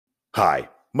Hi,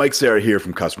 Mike Serra here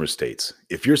from Customer States.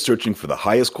 If you're searching for the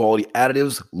highest quality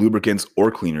additives, lubricants,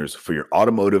 or cleaners for your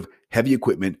automotive, heavy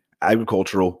equipment,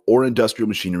 agricultural, or industrial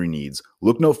machinery needs,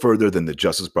 look no further than the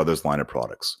Justice Brothers line of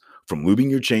products. From lubing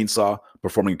your chainsaw,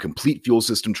 performing a complete fuel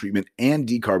system treatment and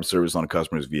decarb service on a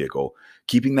customer's vehicle,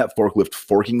 keeping that forklift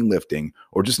forking and lifting,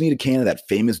 or just need a can of that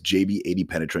famous JB80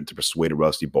 penetrant to persuade a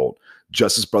rusty bolt,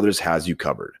 Justice Brothers has you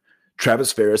covered.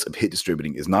 Travis Ferris of Hit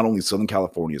Distributing is not only Southern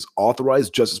California's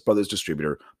authorized Justice Brothers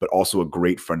distributor, but also a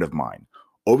great friend of mine.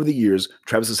 Over the years,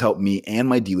 Travis has helped me and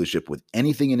my dealership with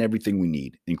anything and everything we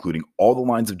need, including all the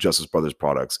lines of Justice Brothers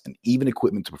products and even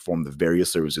equipment to perform the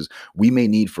various services we may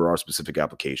need for our specific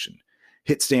application.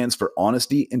 HIT stands for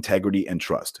honesty, integrity, and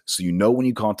trust, so you know when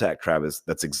you contact Travis,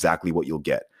 that's exactly what you'll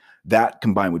get. That,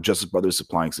 combined with Justice Brothers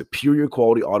supplying superior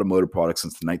quality automotive products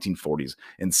since the 1940s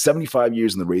and 75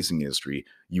 years in the racing industry,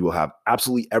 you will have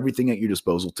absolutely everything at your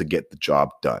disposal to get the job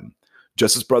done.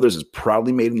 Justice Brothers is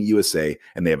proudly made in the USA,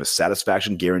 and they have a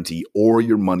satisfaction guarantee or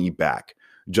your money back.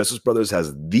 Justice Brothers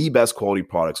has the best quality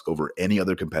products over any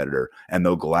other competitor, and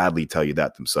they'll gladly tell you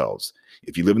that themselves.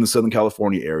 If you live in the Southern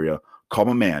California area, call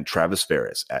my man Travis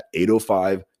Ferris at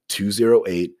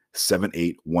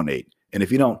 805-208-7818. And if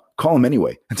you don't, call him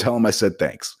anyway and tell him I said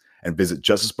thanks. And visit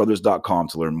justicebrothers.com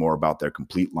to learn more about their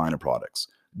complete line of products.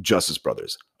 Justice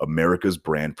Brothers, America's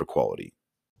brand for quality.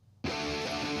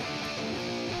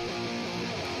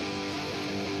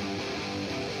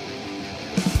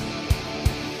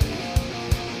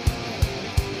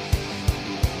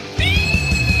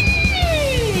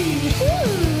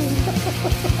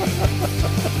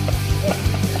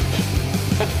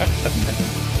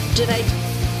 Did I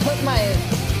put my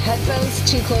headphones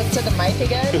too close to the mic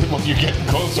again? Well, you're getting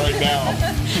close right now.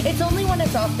 It's only when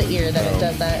it's off the ear that it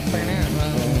does that.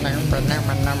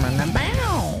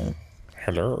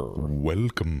 Hello.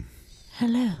 Welcome.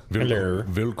 Hello. Hello.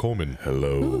 Willkommen.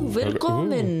 Hello.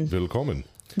 Willkommen. Willkommen.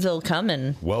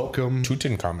 Willkommen. Welcome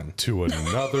Tutankhamun. to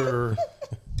another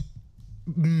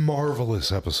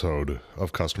marvelous episode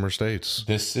of Customer States.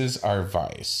 This is our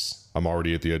vice. I'm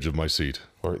already at the edge of my seat.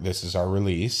 Or this is our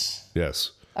release.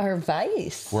 Yes. Our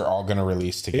vice. We're all going to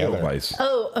release together. Edelweiss.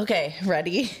 Oh, okay.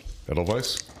 Ready?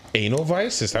 Edelweiss? Anal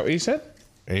vice? Is that what you said?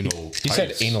 Anal. He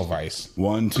said anal vice.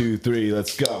 1, 2, 3,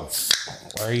 let's go.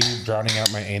 Why are you drowning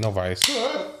out my anal vice?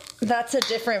 That's a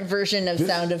different version of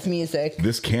Sound of Music.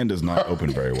 This can does not open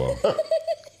very well.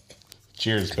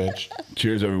 Cheers, bitch.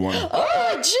 Cheers, everyone.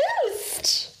 Oh,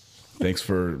 just. Thanks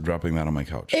for dropping that on my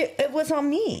couch. It was on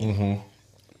me. Mm-hmm.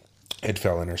 It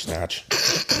fell in her snatch.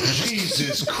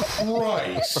 Jesus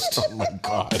Christ. Oh my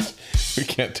God. We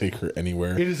can't take her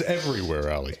anywhere. It is everywhere,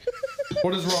 Allie.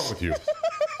 What is wrong with you?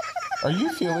 Are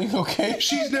you feeling okay?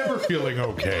 She's never feeling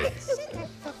okay.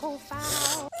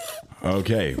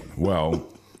 Okay, well,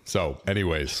 So,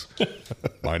 anyways,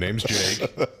 my name's Jake.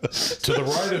 To the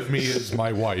right of me is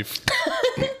my wife.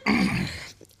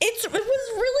 It was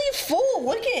really full.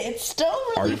 Look at it. It's still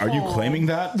really full. are you claiming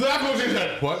that? That was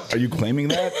it. What? Are you claiming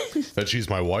that? That she's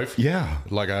my wife? Yeah.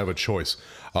 Like I have a choice.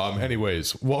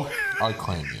 Anyways, I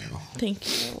claim you.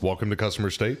 Thank you. welcome to Customer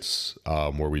States,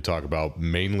 where we talk about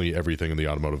mainly everything in the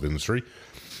automotive industry.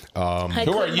 Who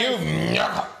are you?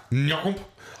 Nope.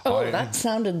 Oh, that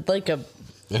sounded like a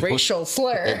racial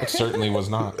slur. It certainly was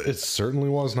not. It certainly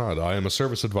was not. I am a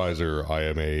service advisor. I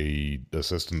am a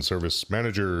assistant service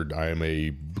manager. I'm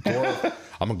a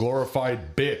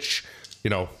glorified bitch. You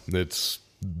know, it's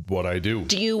what I do.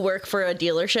 Do you work for a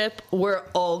dealership? We're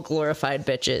all glorified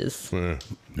bitches.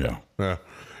 Yeah.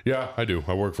 Yeah, I do.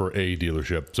 I work for a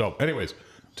dealership. So, anyways,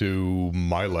 to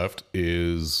my left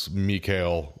is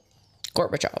Mikhail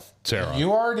Gorbachev. Sarah.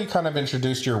 You already kind of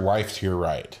introduced your wife to your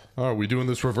right. Are we doing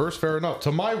this reverse? Fair enough.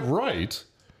 To my right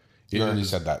You already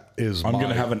said that. is I'm my...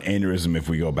 going to have an aneurysm if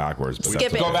we go backwards. But Skip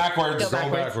that's it. Go backwards. Go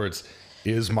Going backwards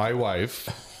is my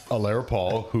wife, Alaire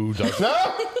Paul, who does No,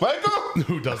 Michael.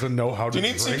 who doesn't know how to you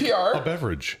need drink CPR? a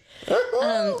beverage.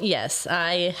 Yes,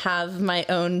 I have my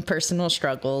own personal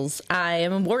struggles. I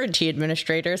am a warranty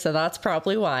administrator, so that's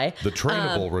probably why. The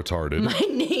trainable retarded. My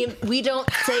name, we don't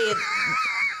say it.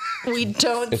 We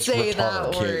don't It's say that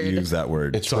retard. Can't word. use that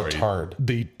word. It's Sorry, retard.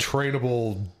 the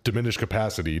trainable diminished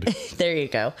capacity. There you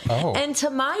go. Oh. And to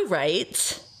my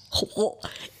right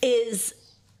is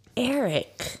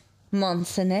Eric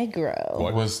Montenegro.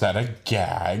 What? Was that a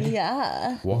gag?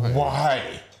 Yeah,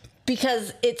 Why?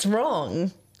 because it's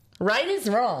wrong. Right is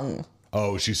wrong.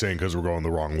 Oh, she's saying because we're going the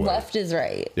wrong way. Left is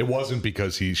right. It wasn't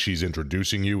because she's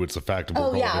introducing you. It's the fact that we're Oh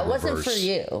going yeah, in it wasn't reverse. for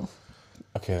you.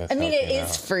 Okay, that's I mean, it helping is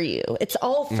out. for you. It's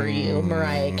all for you,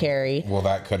 Mariah Carey. Well,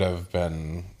 that could have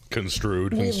been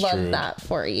Construed. We love construed. that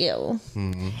for you.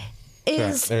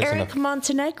 is there's Eric enough.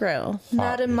 Montenegro,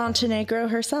 Madame Montenegro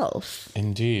herself.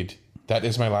 Indeed. That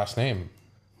is my last name.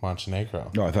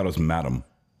 Montenegro. No, I thought it was Madam.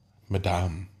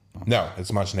 Madame. No,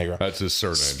 it's Montenegro. That's his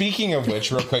surname. Speaking of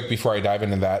which, real quick before I dive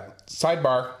into that,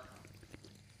 sidebar.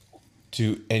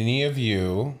 Do any of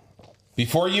you,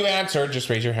 before you answer, just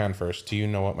raise your hand first. Do you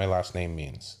know what my last name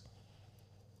means?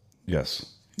 Yes.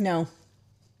 No.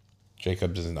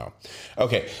 Jacob doesn't know.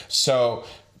 Okay, so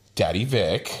Daddy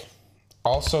Vic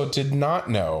also did not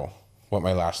know what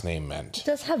my last name meant. It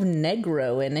does have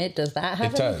negro in it. Does that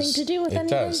have anything to do with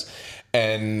anything? It does.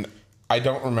 And I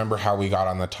don't remember how we got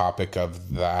on the topic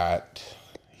of that.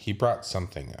 He brought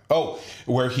something up. Oh,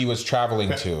 where he was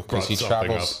traveling to, because he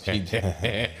travels.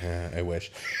 I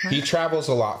wish. He travels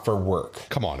a lot for work.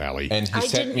 Come on, Allie. And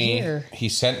he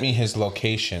sent me his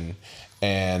location,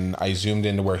 and I zoomed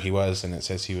into where he was, and it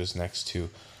says he was next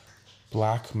to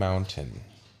Black Mountain.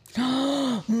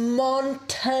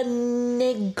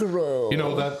 Montenegro. You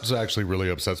know, that actually really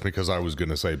upsets me because I was going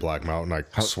to say Black Mountain. I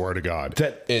swear to God.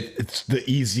 It's the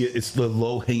easiest, it's the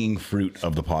low hanging fruit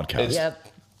of the podcast. Yep.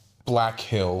 Black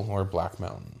Hill or Black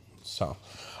Mountain. So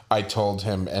I told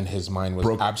him, and his mind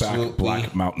was absolutely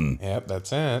Black Mountain. Yep,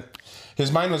 that's it.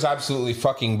 His mind was absolutely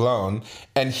fucking blown,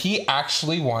 and he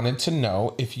actually wanted to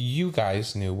know if you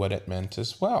guys knew what it meant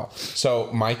as well. So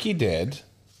Mikey did.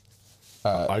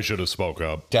 I should have spoke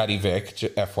up. Daddy Vic,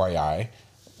 FYI.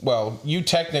 Well, you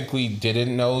technically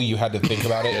didn't know. You had to think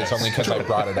about it. It's only because I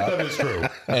brought it up. That is true.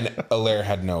 And Alaire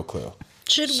had no clue.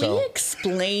 Should we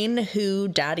explain who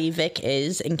Daddy Vic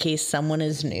is in case someone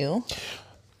is new?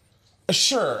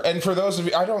 Sure. And for those of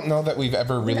you, I don't know that we've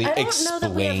ever really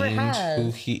explained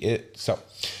who he is. So,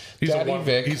 Daddy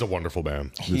Vic. He's a wonderful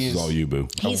man. This is all you, boo.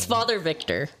 He's Father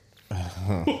Victor.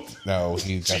 No,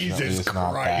 he definitely is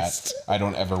not that. I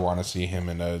don't ever want to see him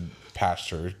in a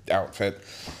pastor outfit.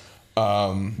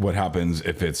 What happens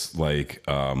if it's like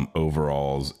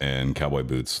overalls and cowboy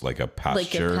boots, like a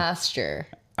pasture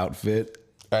outfit?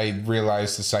 I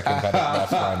realized the second that it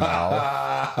left my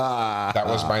mouth. That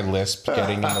was my lisp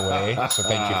getting in the way. So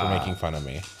thank you for making fun of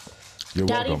me. You're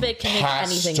Daddy welcome. Vic can make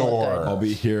anything look good. I'll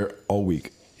be here all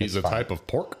week. He's a type of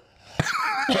pork.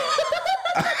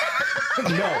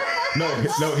 No,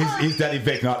 he's Daddy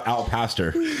Vic, not Al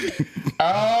Pastor.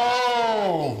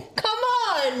 Oh! Come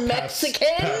on, Mexican.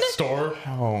 Pastor.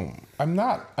 Oh, I'm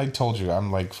not. I told you, I'm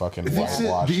like fucking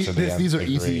whitewashed to the These are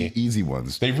nth degree. easy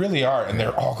ones. They really are, and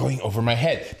they're all going over my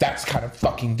head. That's the kind of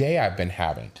fucking day I've been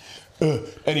having.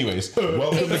 Anyways,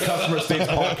 welcome to Customer States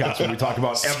Podcast, where we talk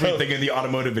about everything in the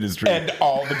automotive industry and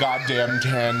all the goddamn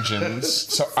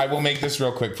tangents. So I will make this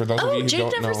real quick for those of you who Jake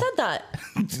don't know. never said that.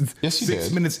 Yes, you 6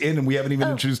 did. minutes in, and we haven't even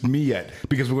introduced me yet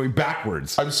because we're going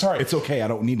backwards. I'm sorry. It's okay. I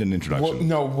don't need an introduction. Well,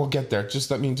 no, we'll get there. Just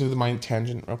let me do my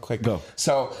tangent real quick. Go.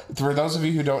 So, for those of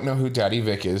you who don't know who Daddy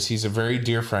Vic is, he's a very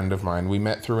dear friend of mine. We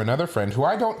met through another friend who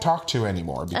I don't talk to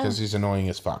anymore because he's annoying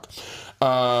as fuck.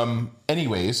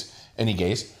 Anyways,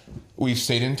 we've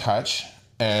stayed in touch,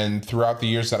 and throughout the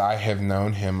years that I have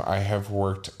known him, I have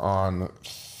worked on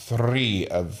 3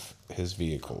 of his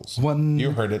vehicles.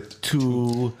 You heard it.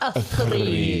 2, A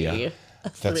 3.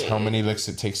 That's how many licks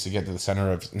it takes to get to the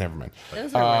center of. Never mind.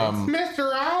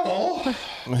 Mr. Owl.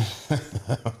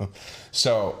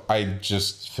 So I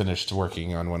just finished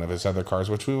working on one of his other cars,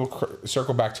 which we will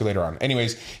circle back to later on.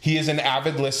 Anyways, he is an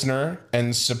avid listener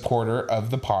and supporter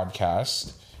of the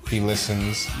podcast. He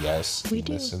listens. Yes, he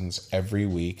listens every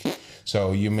week.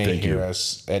 So you may hear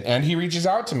us. And he reaches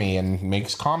out to me and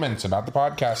makes comments about the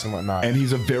podcast and whatnot. and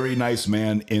he's a very nice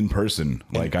man in person.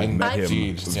 Like I've met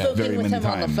him Spoken very with many him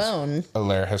times. on the phone.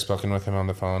 Alaire has spoken with him on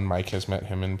the phone. Mike has met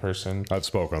him in person. I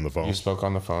spoke on the phone. You spoke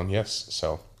on the phone, yes.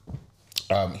 So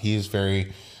he is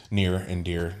very near and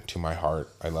dear to my heart.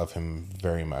 I love him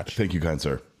very much. Thank you, kind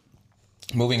sir.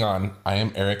 Moving on, I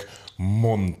am Eric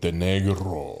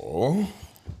Montenegro.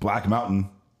 Black Mountain.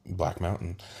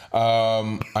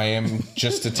 I am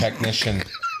just a technician.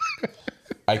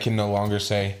 I can no longer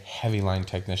say heavy line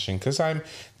technician because I'm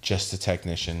just a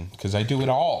technician because I do it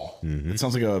all. It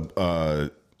sounds like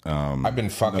a. I've been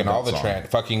fucking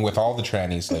fucking with all the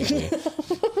trannies lately.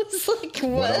 It's like,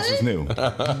 What else is new?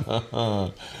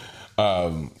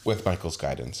 With Michael's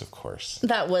guidance, of course.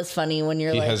 That was funny when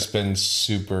you're He like, has been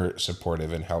super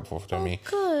supportive and helpful to me.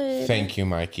 good. Thank you,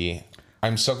 Mikey.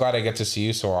 I'm so glad I get to see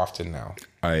you so often now.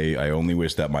 I only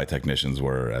wish that my technicians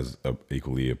were as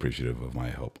equally appreciative of my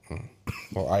help.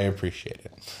 Well, I appreciate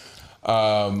it.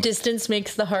 Distance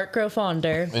makes the heart grow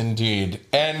fonder. Indeed.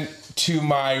 And to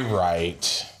my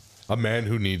right, A man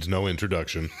who needs no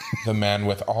introduction. the man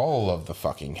with all of the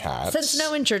fucking hats. Since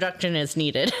no introduction is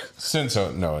needed.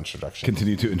 No introduction.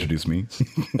 Continue to introduce me.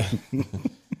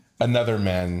 another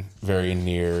man very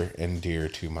near and dear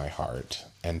to my heart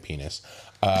and penis,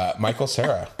 Michael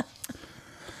Cera.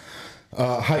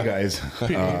 Hi guys.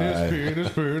 My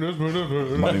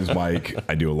name's Mike.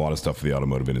 I do a lot of stuff for the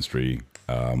automotive industry.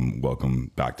 Welcome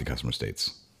back to Customer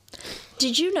States.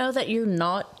 Did you know that you're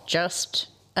not just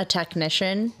a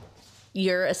technician?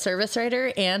 You're a service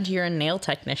writer and you're a nail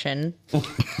technician.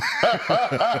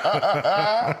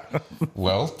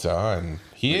 Well done.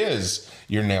 He is.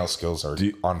 Your nail skills are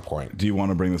on point. Do you want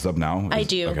to bring this up now? I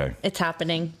do. Okay. It's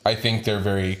happening. I think they're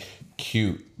very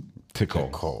cute.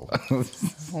 Tickle.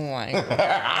 Oh my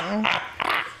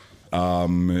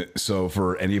God. So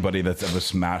for anybody that's ever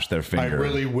smashed their I finger,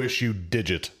 really wish you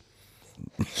digit.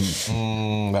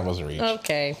 That was a reach.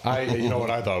 Okay. You know what?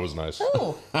 I thought it was nice.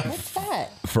 Oh, what's that?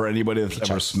 for anybody that's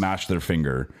ever smashed their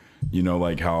finger, you know,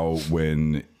 like how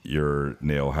when your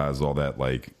nail has all that,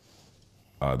 like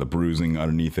the bruising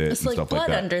underneath it It's and like stuff blood like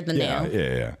that. under the nail.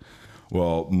 Yeah.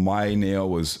 Well, my nail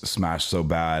was smashed so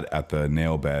bad at the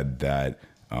nail bed that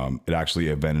it actually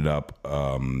have ended up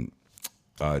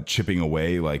chipping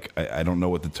away. Like I don't know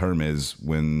what the term is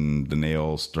when the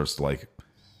nail starts to like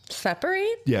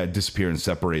Separate? disappear and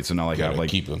separate. So now like I have like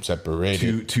keep them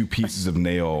separated. two pieces of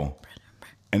nail.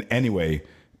 And anyway,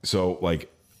 so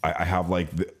like I have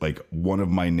like one of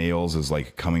my nails is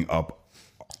like coming up.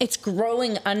 It's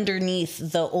growing underneath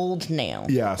the old nail.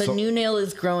 Yeah, The so- new nail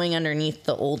is growing underneath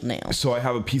the old nail. So I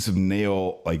have a piece of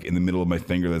nail like in the middle of my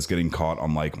finger that's getting caught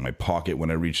on like my pocket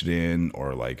when I reach it in,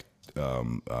 or like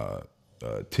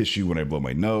tissue when I blow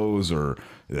my nose, or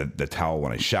the towel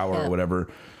when I shower or whatever.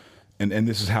 And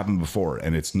this has happened before,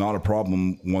 and it's not a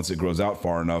problem once it grows out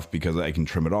far enough because I can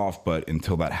trim it off. But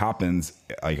until that happens,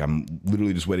 like I'm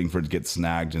literally just waiting for it to get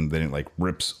snagged, and then it like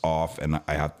rips off, and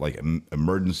I have to, like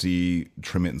emergency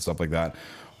trim it and stuff like that.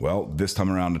 Well, this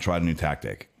time around, I tried a new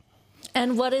tactic.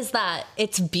 And what is that?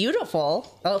 It's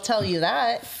beautiful. I'll tell you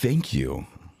that. Thank you.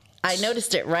 I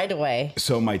noticed it right away.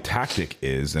 So my tactic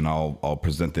is, and I'll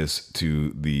present this to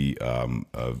the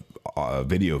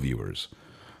video viewers.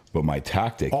 But my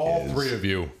tactic All is, three of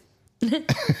you.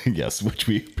 yes, which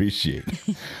we appreciate.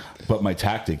 But my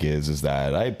tactic is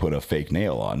that I put a fake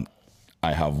nail on.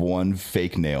 I have one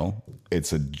fake nail.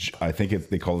 I think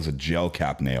they call this a gel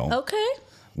cap nail. Okay.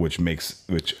 Which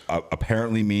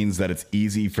apparently means that it's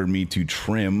easy for me to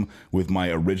trim with my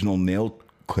original nail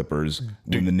clippers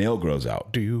when the nail grows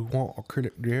out. Do you want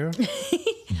acrylic gel?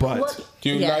 But Do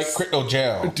you like crypto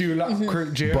gel? Do you like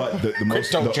acrylic gel? But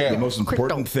the most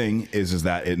important thing is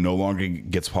that it no longer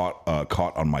gets caught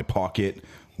on my pocket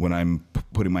when I'm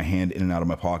putting my hand in and out of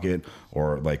my pocket,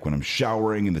 or like when I'm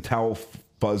showering and the towel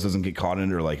fuzz doesn't get caught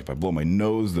in it, or like if I blow my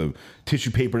nose, the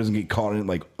tissue paper doesn't get caught in it.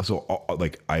 Like so,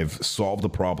 like I've solved the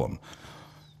problem.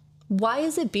 Why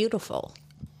is it beautiful?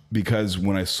 Because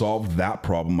when I solved that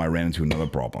problem, I ran into another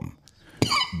problem.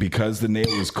 Because the nail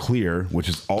is clear, which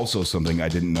is also something I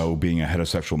didn't know being a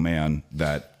heterosexual man,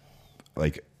 that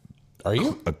like Are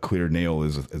you? a clear nail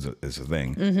is a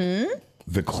thing. Mm-hmm.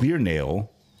 The clear nail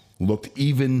looked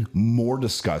even more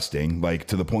disgusting, like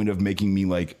to the point of making me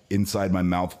like inside my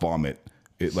mouth vomit.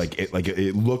 It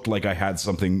looked like I had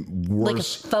something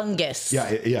worse. Like a fungus. Yeah,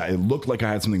 it looked like I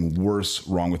had something worse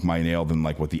wrong with my nail than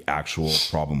like what the actual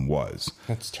problem was.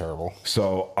 That's terrible.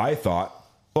 So I thought,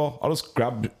 well, I'll just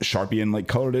grab Sharpie and like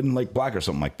colored it in like black or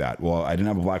something like that. Well, I didn't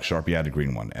have a black Sharpie; I had a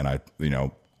green one, and I,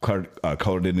 colored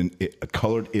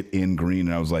it in green,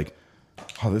 and I was like,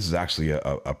 oh, this is actually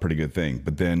a pretty good thing.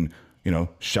 But then,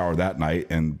 shower that night,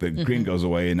 and the green goes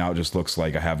away, and now it just looks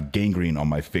like I have gangrene on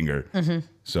my finger. Mm-hmm.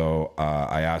 So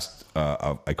I asked,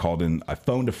 I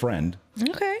phoned a friend.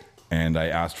 Okay. And I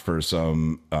asked for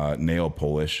some nail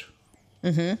polish.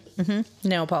 Nail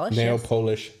polish. Nail yes.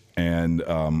 polish. And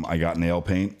I got nail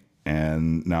paint,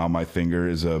 and now my finger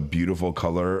is a beautiful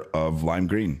color of lime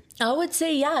green. I would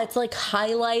say, yeah, it's like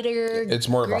highlighter. It's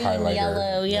more of a green, highlighter.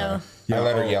 Yellow, yeah.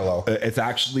 Highlighter yellow. It's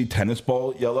actually tennis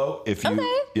ball yellow. If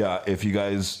you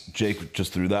guys, Jake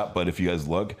just threw that, but if you guys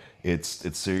look, it's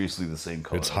seriously the same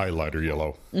color. It's highlighter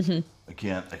yellow. I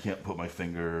can't put my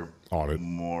finger On it.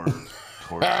 more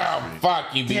towards. Oh,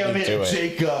 fuck. You beat me to it.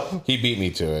 Jacob. He beat me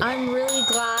to it. I'm really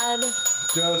glad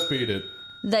Just beat it.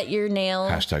 that your nail.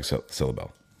 Hashtag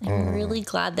syllabel. I'm really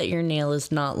glad that your nail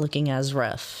is not looking as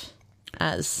rough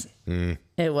as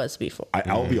it was before.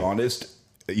 I'll be honest.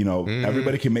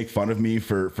 Everybody can make fun of me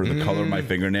for the color of my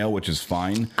fingernail, which is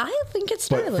fine. I think it's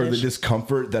But for the stylish.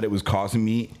 discomfort that it was causing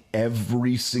me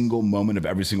every single moment of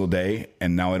every single day,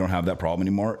 and now I don't have that problem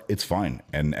anymore, it's fine.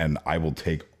 And I will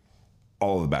take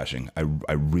all of the bashing.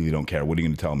 I really don't care. What are you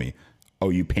going to tell me? Oh,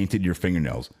 you painted your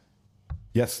fingernails.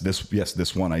 Yes,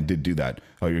 this one, I did do that.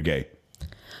 Oh, you're gay.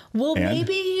 Well, And?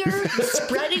 maybe you're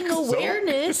spreading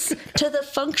awareness to the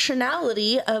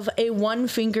functionality of a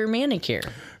one-finger manicure.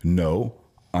 No,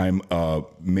 I'm a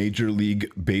Major League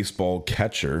Baseball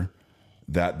catcher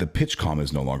that the pitch comm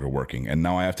is no longer working. And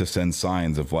now I have to send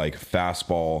signs of like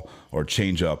fastball or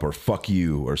change up or fuck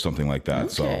you or something like that.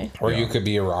 Okay. So, Or you could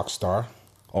be a rock star.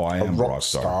 oh, I am a rock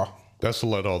star. That's to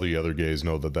let all the other gays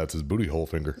know that that's his booty hole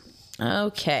finger.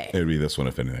 Okay. It would be this one,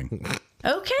 if anything.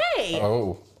 Okay.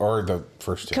 Oh, or the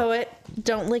first two. Coet,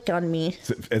 don't lick on me.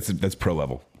 That's pro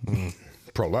level.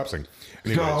 Prolapsing.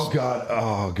 Anyways, Oh, God.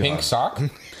 Oh, God. Pink sock?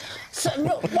 So,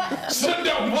 no, what?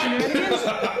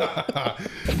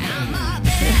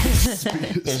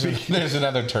 There's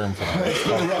another term for that. It's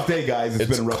been a rough day, guys. It's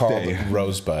been a rough called day.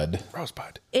 Rosebud.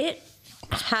 It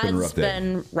has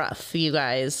been rough, you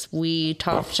guys. We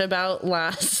talked about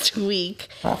last week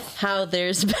how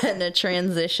there's been a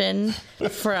transition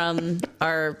from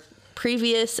our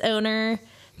previous owner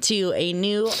to a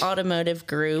new automotive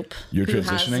group You're who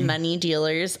has transitioning? many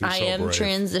dealers. I so am brave.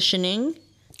 transitioning.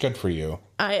 Good for you.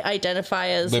 I identify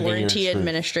as Living your warranty truth.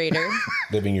 administrator.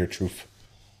 Living your truth.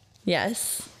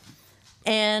 Yes.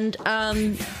 And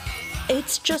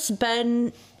it's just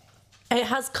been, it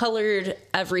has colored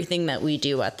everything that we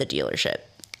do at the dealership.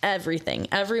 Everything.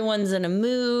 Everyone's in a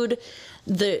mood.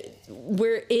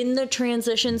 We're in the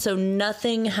transition, so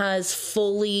nothing has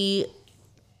fully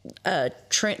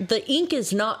the ink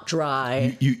is not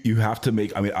dry. You have to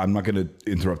make, I mean, I'm not going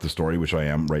to interrupt the story, which I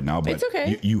am right now, but It's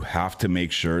okay. you have to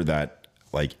make sure that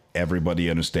like everybody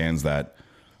understands that,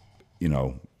 you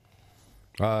know,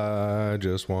 I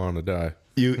just want to die.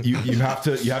 you have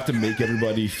to make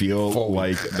everybody feel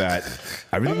like that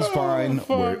everything's fine.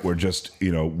 We're just,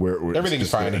 you know, we're Everything's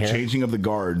just fine a here. changing of the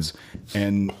guards,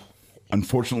 and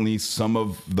unfortunately some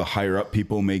of the higher up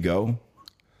people may go,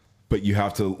 but you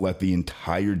have to let the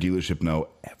entire dealership know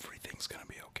everything's going to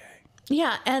be okay.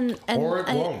 Yeah, and Or it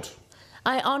won't.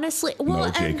 I honestly, well, No,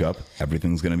 and Jacob,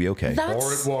 everything's going to be okay. Or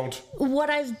that's it won't. what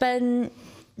I've been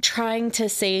trying to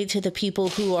say to the people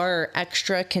who are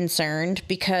extra concerned,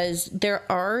 because there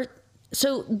are,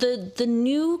 so the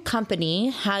new company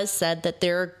has said that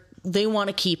they want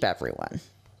to keep everyone.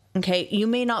 Okay, you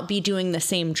may not be doing the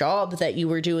same job that you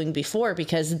were doing before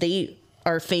because they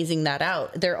are phasing that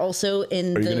out. They're also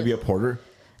in Are you going to be a porter?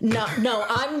 No,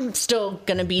 I'm still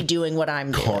going to be doing what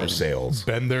I'm doing. Car sales.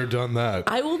 Been there, done that.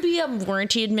 I will be a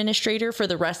warranty administrator for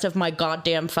the rest of my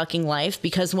goddamn fucking life,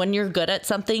 because when you're good at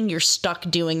something, you're stuck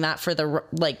doing that for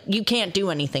you can't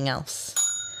do anything else.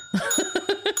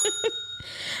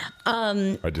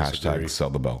 I disagree. Hashtag sell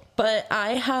the bell. But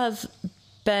I have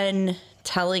been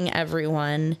telling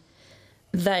everyone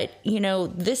that, you know,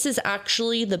 this is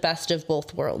actually the best of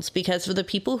both worlds, because for the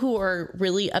people who are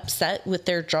really upset with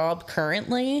their job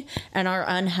currently and are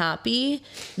unhappy,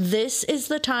 this is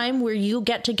the time where you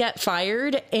get to get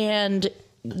fired and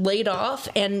laid off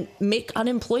and make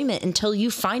unemployment until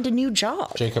you find a new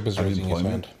job. Jacob is raising his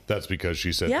hand. That's because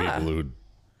she said Yeah. people who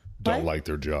don't What? like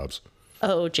their jobs.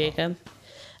 Oh, Jacob.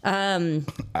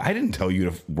 I didn't tell you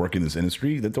to work in this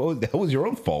industry. That was your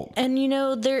own fault. And, you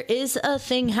know, there is a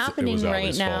thing happening was right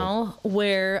Ali's now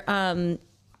where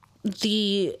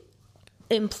the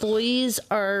employees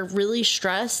are really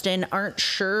stressed and aren't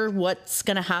sure what's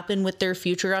going to happen with their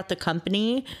future at the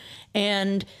company.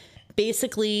 And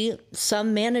basically,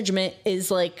 some management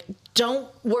is like, don't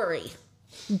worry.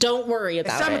 Don't worry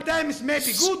about it. Sometimes maybe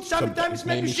good, sometimes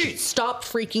maybe shit. Stop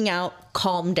freaking out.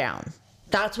 Calm down.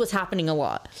 That's what's happening a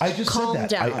lot. I just Calm said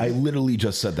that. down. I literally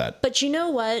just said that. But you know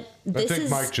what? I think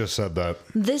Mike just said that.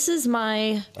 This is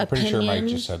my I'm pretty sure opinion.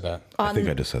 Mike just said that. I think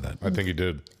I just said that. I think he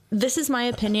did. This is my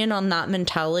opinion on that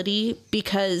mentality,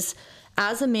 because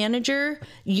as a manager,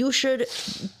 you should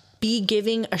be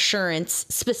giving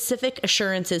specific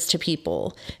assurances to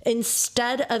people,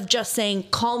 instead of just saying,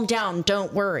 calm down,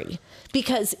 don't worry,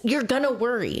 because you're going to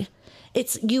worry.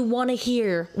 You want to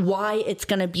hear why it's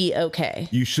going to be okay.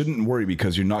 You shouldn't worry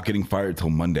because you're not getting fired till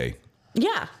Monday.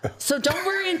 Yeah. So don't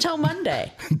worry until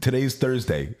Monday. Today's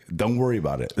Thursday. Don't worry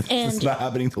about it. And- It's not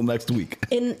happening till next week.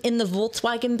 In the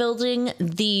Volkswagen building,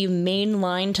 the main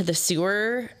line to the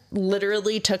sewer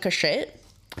literally took a shit.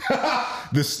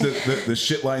 The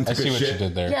shit line I took see a what you shit.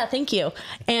 did there. Yeah, thank you.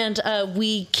 And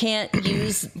we can't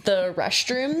use the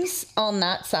restrooms on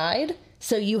that side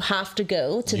So you have to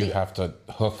go to You have to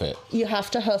hoof it. You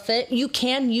have to hoof it. You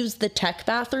can use the tech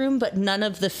bathroom, but none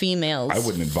of the females I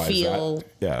wouldn't advise feel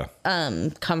that. Yeah.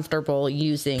 comfortable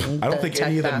using I don't think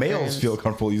any of the males feel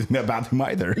comfortable using that bathroom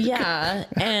either. Yeah.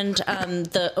 And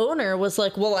the owner was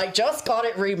like, well, I just got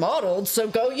it remodeled, so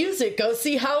go use it. Go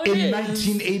see how it is. In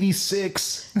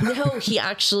 1986. No,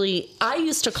 I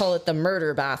used to call it the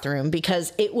murder bathroom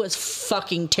because it was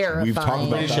fucking terrifying. We've talked about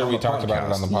Pretty that sure on we the talked about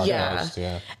it on the podcast. Yeah.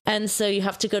 Yeah. And so you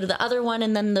have to go to the other one,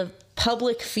 and then the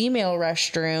public female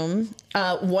restroom,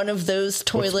 one of those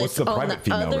toilets what's the on private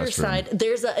the female other restroom? side.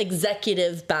 There's an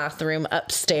executive bathroom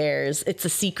upstairs. It's a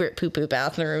secret poo-poo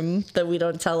bathroom that we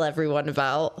don't tell everyone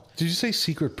about. Did you say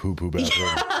secret poo-poo bathroom?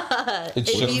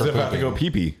 It's just You're about to go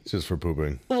pee-pee. It's just for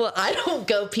pooping. Well, I don't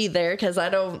go pee there because I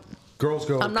don't. Girls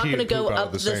go I'm not pee going to and go poop out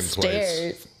up of the the same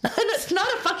place. stairs. It's not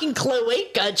a fucking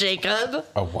cloaca, Jacob.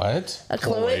 A what? A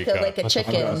cloaca, Cloaca. like a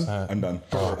chicken. I'm done.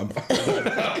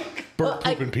 Bird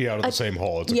poop and pee out of the same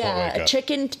hole. It's a Yeah, cloaca. a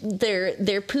chicken,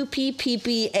 their poopy,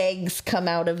 pee-pee eggs come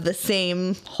out of the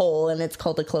same hole, and it's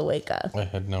called a cloaca. I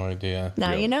had no idea.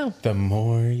 Now you know. The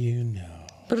more you know.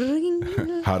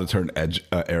 Bring. How to turn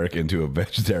Eric into a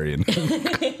vegetarian.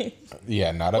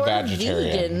 Yeah, not a Or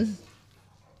vegetarian. vegan.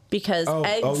 Because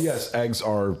eggs. Oh, yes. Eggs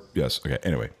are. Yes. Okay.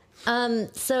 Anyway.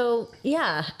 So,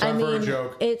 yeah. Time for a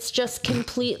joke. It's just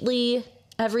completely.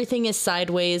 Everything is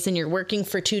sideways, and you're working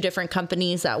for two different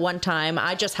companies at one time.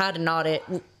 I just had an audit.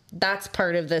 That's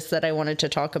part of this that I wanted to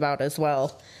talk about as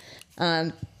well.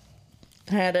 I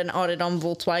had an audit on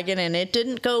Volkswagen, and it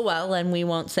didn't go well, and we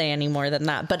won't say any more than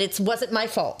that. But it wasn't my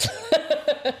fault.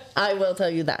 I will tell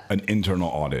you that. An internal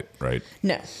audit, right?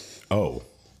 No. Oh.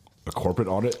 A corporate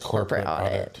audit? Corporate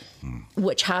audit.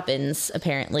 Which happens,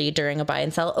 apparently, during a buy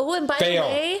and sell. Oh, and by Fail. the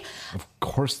way, Of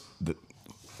course.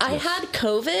 I had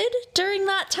COVID during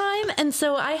that time, and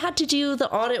so I had to do the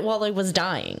audit while I was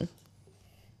dying.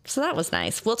 So that was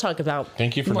nice. We'll talk about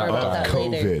Thank you for more not about that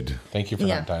dying. later. COVID. Thank you for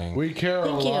Yeah. not dying. We care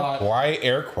Thank a you. lot. Why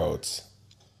air quotes?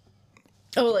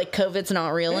 Oh, like COVID's not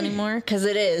real anymore? Because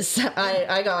it is.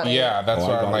 I got it. Yeah, that's Oh, I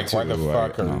why I'm got like, it why the too.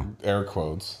 fuck are No. air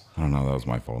quotes? I don't know. That was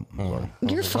my fault. I'm sorry.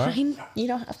 You're fine. You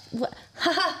don't have.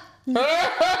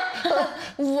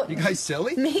 What? You guys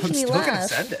silly? Make I'm me still gonna laugh.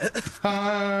 send it.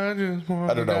 I don't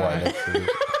know why. That's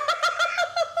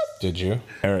Did you?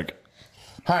 Eric,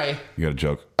 Hi. you got a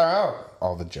joke? Oh,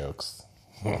 all the jokes.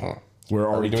 We're we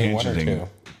already doing one or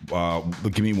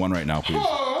tangenting. Give me one right now, please.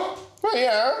 Oh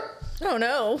yeah. Oh,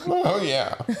 no. Oh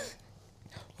yeah.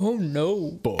 Oh,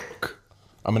 no. Book.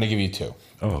 I'm gonna give you two.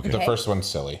 Oh, okay. The first one's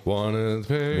silly. One is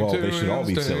paid, Well, two they should all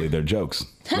be is silly. take. They're jokes.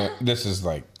 No, this is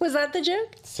like Was that the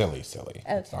joke? silly.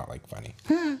 It's not like funny.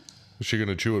 Is she going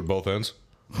to chew at both ends?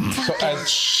 So as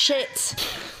Shit.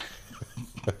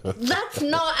 That's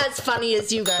not as funny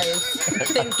as you guys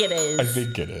think it is. I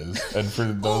think it is. And for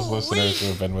those listeners who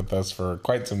have been with us for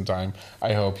quite some time,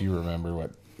 I hope you remember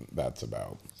what that's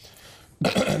about.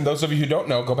 And those of you who don't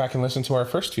know, go back and listen to our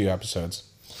first few episodes.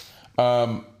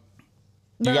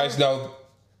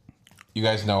 You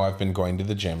guys know I've been going to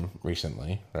the gym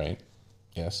recently, right?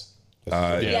 Yes.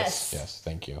 Yes. Yes.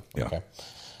 Thank you. Yeah. Okay.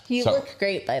 You So- look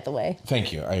great, by the way.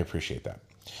 Thank you. I appreciate that.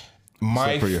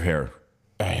 Except for your hair.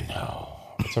 I know.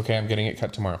 It's okay. I'm getting it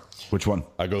cut tomorrow. Which one?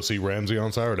 I go see Ramsey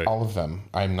on Saturday. All of them.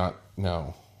 I'm not.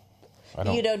 No. I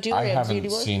don't. You don't do I Ramsey haven't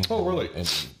anymore? seen. Oh, really? In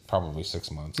probably 6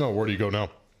 months. No, where do you go now?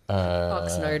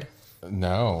 Oxnard.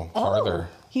 No. Farther.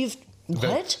 He's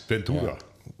what? Ventura.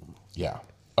 Yeah.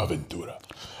 Aventura.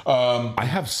 I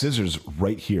have scissors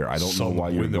right here. I don't know why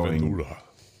you're Somewhere in going. Ventura.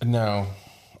 No.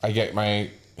 I get my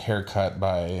hair cut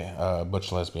by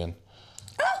Butch Lesbian.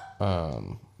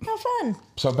 How fun.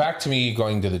 So back to me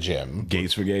going to the gym.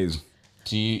 Gays for gays.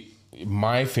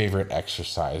 My favorite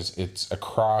exercise, it's a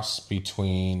cross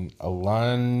between a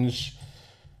lunge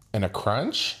and a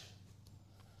crunch.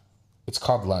 It's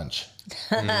called lunge.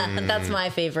 That's my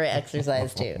favorite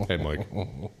exercise, too. Hey, Mike.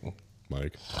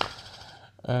 Mike.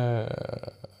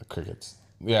 Crickets.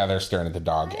 Yeah, they're staring at the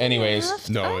dog. Anyways,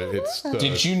 No, it's the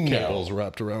Did you know- cables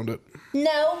wrapped around it.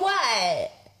 No,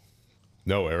 what?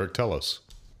 No, Eric, tell us.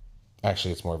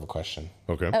 actually, it's more of a question.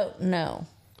 Okay. Oh, no.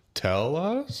 Tell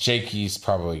us. Jakey's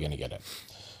probably going to get it.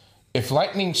 If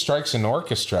lightning strikes an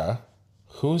orchestra,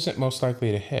 who is it most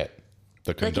likely to hit?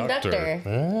 The The conductor. conductor.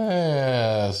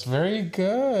 Yes, very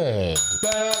good.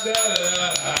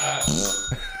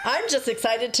 I'm just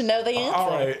excited to know the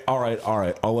answer. All right.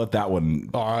 I'll let that one.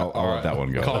 I'll let that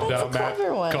one go. Calm That's down, a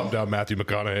clever one. Calm down, Matthew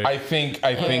McConaughey. I think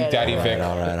Daddy Vic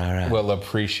all right. will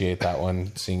appreciate that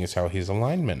one, seeing as how he's a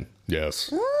lineman. Yes.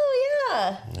 Oh,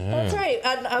 yeah, that's right.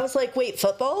 And I was like, wait,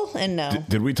 football? And no.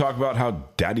 Did we talk about how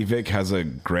Daddy Vic has a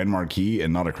Grand Marquis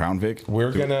and not a Crown Vic?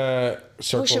 We're gonna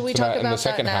circle should we to talk that in the about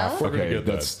second that now? half. Okay,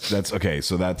 that's okay.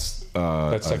 So that's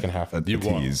Second half. a You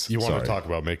tease. want Sorry. to talk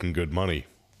about making good money?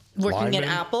 Working at Lineman?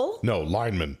 Apple? No,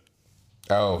 lineman.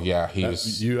 Oh yeah,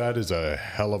 he's. That is a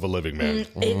hell of a living, man.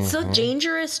 It's a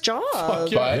dangerous job.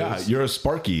 But, Yeah, you're a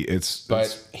Sparky. It's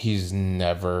he's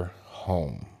never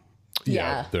home.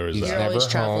 Yeah. there is He's that. You're always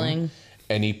never traveling. home,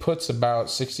 and he puts about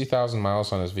 60,000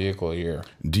 miles on his vehicle a year.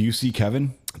 Do you see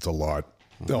Kevin? It's a lot.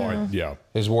 Oh, yeah.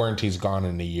 His warranty's gone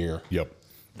in a year. Yep.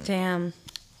 Damn.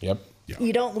 Yep.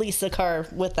 You don't lease a car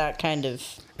with that kind of.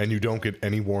 And you don't get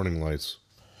any warning lights.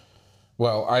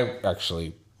 Well, I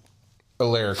actually,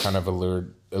 Alaire kind of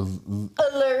allured.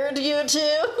 Allured you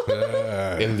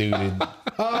to? Eluded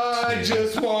I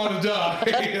just want to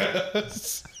die.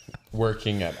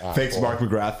 working at Apple. Thanks, Mark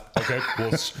McGrath. Okay,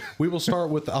 we will start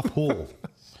with a pool.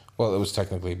 Well, it was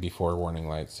technically before warning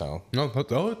lights, so No,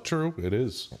 true. It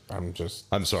is.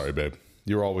 I'm sorry, babe.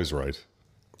 You're always right.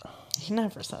 He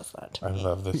never says that to I me.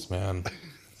 love this man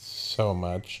so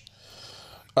much.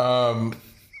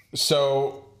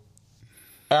 So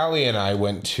Allie and I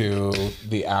went to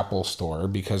the Apple store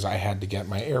because I had to get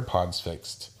my AirPods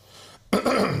fixed.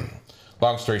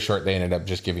 Long story short, they ended up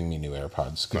just giving me new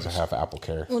AirPods because I have Apple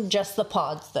Care. Well, just the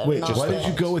pods, though. Wait, not why the did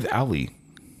you go with Allie?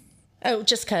 Oh,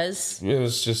 just because. It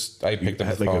was just I picked up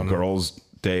Had the like phone. a girls'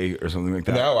 day or something like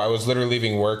that? No, I was literally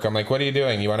leaving work. I'm like, "What are you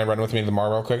doing? You want to run with me to the mall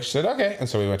real quick?" She said, "Okay," and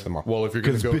so we went to the mall. Well, if you're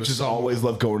going Because to go bitches to always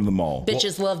love going to the mall.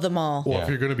 Bitches love them all. Well, Yeah. if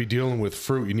you're going to be dealing with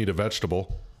fruit, you need a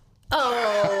vegetable.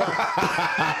 Oh,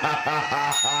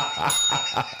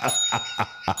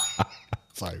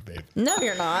 Sorry, babe. no,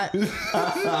 you're not.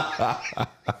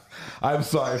 I'm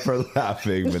sorry for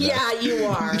laughing, but Yeah, you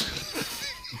are.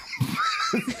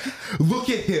 look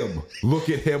at him. Look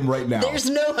at him right now. There's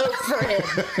no hope for him.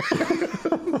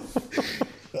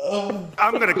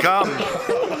 I'm gonna come.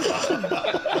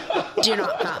 Do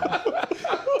not come.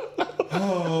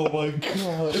 Oh, my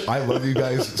God. I love you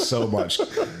guys so much.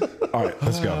 All right,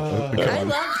 let's go. I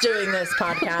love doing this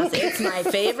podcast. It's my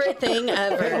favorite thing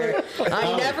ever.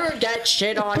 I never get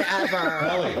shit on ever.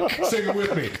 Ellie, sing it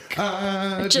with me.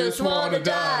 I Just want to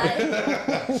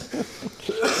die.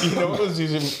 You know what was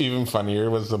even funnier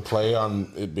was the play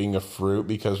on it being a fruit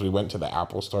because we went to the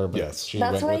Apple store, but Yes. she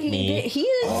That's went why with he me. did. He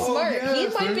is smart. yes, He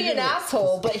there might be you an go.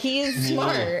 asshole, but he is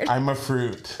smart. I'm a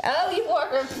fruit. Oh, you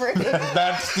are a fruit.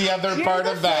 That's the other You're part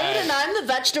the of fruit that. and I'm the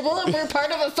vegetable, and we're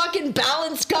part of a fucking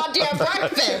balanced goddamn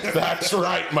breakfast. That's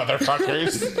right,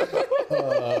 motherfuckers.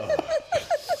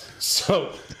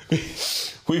 So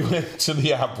we went to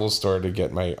the Apple store to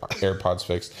get my AirPods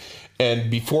fixed.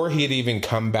 And before he had even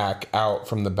come back out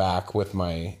from the back with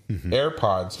my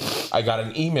AirPods, I got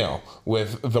an email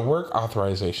with the work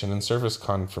authorization and service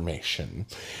confirmation.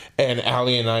 And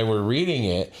Allie and I were reading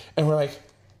it, and we're like,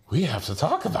 we have to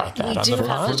talk about that We on do the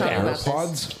have to talk about podcast.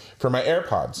 this. For my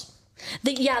AirPods.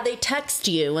 They text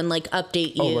you and like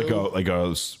update you. Oh, like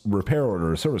a repair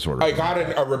order, a service order. I got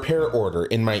a repair order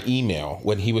in my email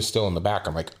when he was still in the back.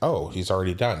 I'm like, oh, he's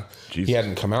already done. Jesus. He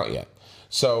hadn't come out yet.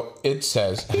 So it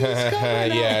says,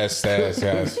 yes,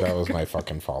 that was my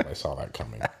fucking fault. I saw that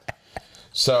coming.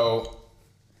 So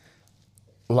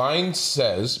line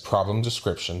says problem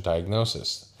description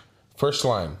diagnosis. First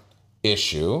line,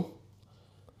 issue.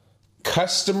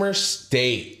 Customer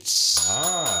states.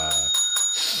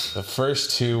 The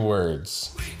first two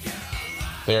words.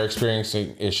 They are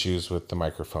experiencing issues with the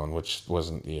microphone, which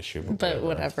wasn't the issue. but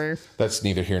whatever. That's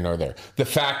neither here nor there. The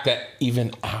fact that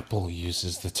even Apple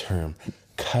uses the term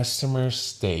customer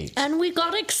state. And we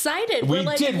got excited. We We're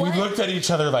like, did. What? We looked at each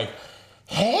other like,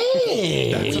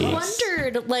 hey. We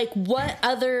wondered like what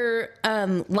other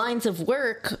lines of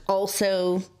work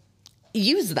also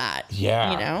use that.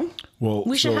 Yeah. You know? Well,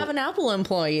 We should so, have an Apple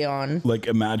employee on. like,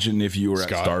 imagine if you were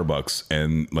Scott. at Starbucks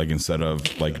and, like, instead of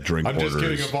like drink I'm orders. just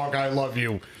kidding, Ivanka. I love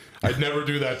you. I'd never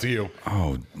do that to you.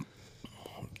 Oh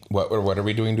What are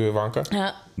we doing to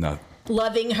Ivanka? no!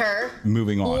 Loving her.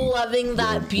 Moving on. Loving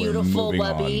that We're beautiful moving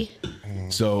on. Webby.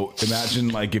 So imagine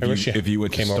like wish you if you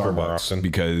went to came over more Starbucks often.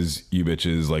 because you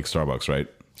bitches like Starbucks, right?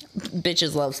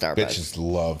 Bitches love Starbucks. Bitches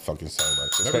love fucking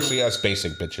Starbucks, especially us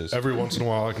basic bitches. Every once in a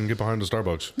while, I can get behind a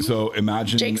Starbucks. So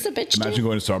imagine Jake's a bitch, imagine too.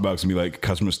 going to Starbucks and be like,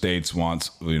 customer states wants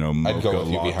I'd go mocha with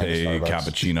you behind latte, Starbucks.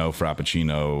 cappuccino,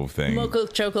 frappuccino thing. Mocha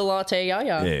choco latte, yeah.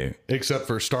 Yeah. Except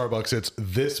for Starbucks, it's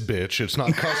this bitch. It's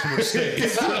not customer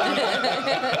states.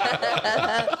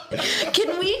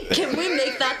 Can we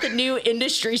make that the new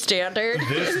industry standard?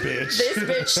 This bitch. This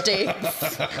bitch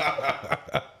states.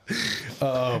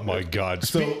 Oh my God.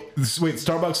 So wait,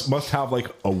 Starbucks must have like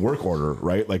a work order,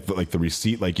 right? Like the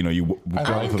receipt, like you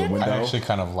drive to the window. I actually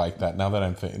kind of like that. Now that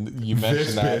I'm thinking, you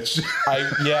mentioned that.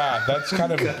 Bitch. Yeah, that's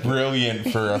kind of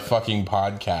brilliant for a fucking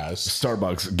podcast.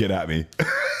 Starbucks, get at me.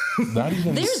 Not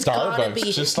even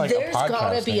Starbucks, just like a podcast. There's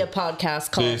gotta be a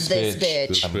podcast called This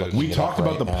Bitch. We talked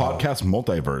about the podcast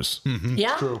multiverse.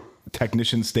 Yeah. True.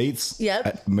 Technician states.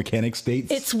 Yep. Mechanic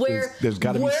states. It's where there's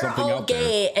got to be something we're all out there.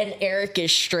 gay and Eric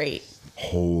is straight.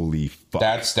 Holy fuck.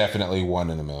 That's definitely 1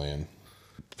 in a million.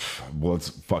 Well, let's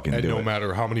fucking And do no it.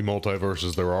 matter how many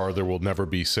multiverses there are, there will never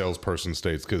be salesperson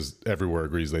states because everywhere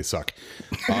agrees they suck.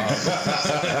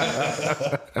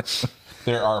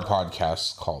 There are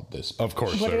podcasts called This Bitch. Of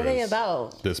course. What there are they is.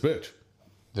 about? This bitch.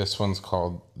 This one's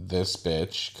called This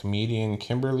Bitch. Comedian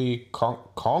Kimberly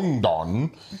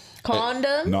Condon.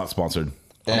 Condom? Not sponsored.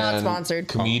 Not and sponsored.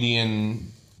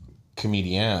 Comedian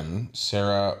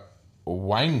Sarah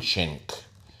Weinschenk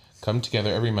come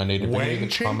together every Monday to bring you the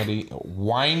Weinschenk? comedy.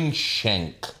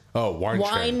 Weinschenk. Oh,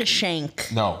 Wine shank.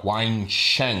 shank No,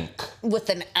 Weinschenk with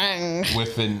an ang.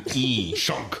 with an E.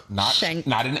 Shunk. Not Shank.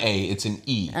 not an A, it's an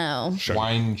E. Oh.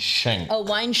 Weinschenk. A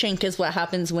wine shank is what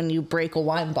happens when you break a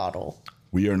wine bottle.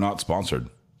 We are not sponsored.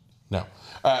 No.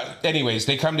 Anyways,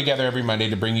 they come together every Monday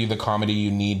to bring you the comedy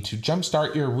you need to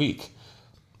jumpstart your week.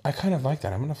 I kind of like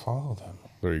that. I'm going to follow them.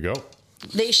 There you go.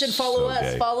 They should follow us.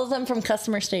 gay. Follow them from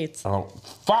customer states. Oh,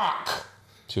 fuck.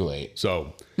 Too late.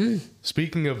 So,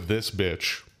 speaking of this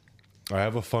bitch, I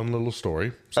have a fun little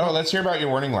story. Oh, let's hear about your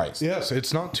warning lights. Yes,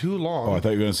 it's not too long, Oh, I thought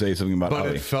you were going to say something about but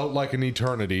Ali. it felt like an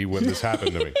eternity when this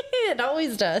happened to me. It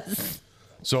always does.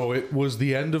 So it was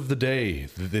the end of the day.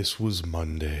 This was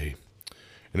Monday.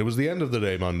 And it was the end of the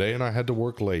day Monday, and I had to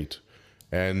work late.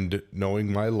 And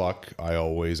knowing my luck, I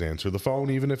always answer the phone,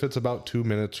 even if it's about 2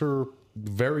 minutes or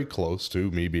very close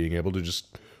to me being able to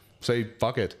just say,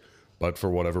 fuck it. But for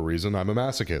whatever reason, I'm a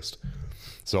masochist.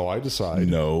 So I decide,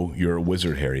 No, you're a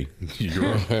wizard, Harry. you're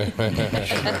You're a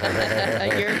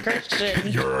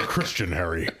Christian. you're a Christian,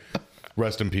 Harry.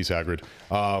 Rest in peace, Hagrid.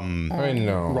 I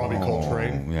know. Robbie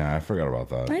Coltrane. Yeah, I forgot about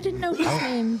that. I didn't know his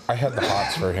name. I had the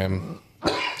hots for him.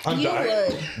 You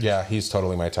would. Yeah, he's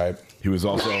totally my type. He was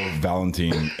also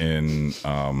Valentine in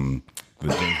the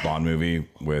James Bond movie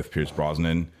with Pierce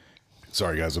Brosnan.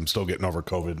 Sorry, guys, I'm still getting over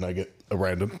COVID, and I get a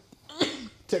random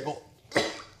tickle.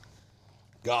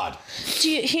 God. Do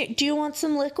you want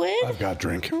some liquid? I've got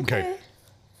drink. Okay.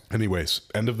 Anyways,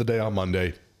 end of the day on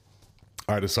Monday,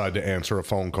 I decide to answer a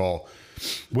phone call,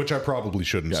 which I probably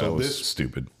shouldn't. Yeah, So that was this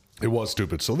stupid. it was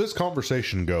stupid. So this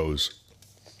conversation goes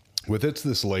with it's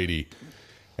this lady,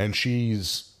 and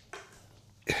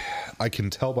I can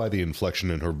tell by the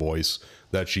inflection in her voice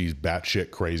that she's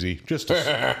batshit crazy. Just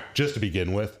to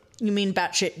begin with. You mean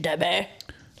batshit Debbie?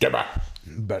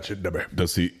 Batshit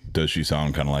Debbie. Does she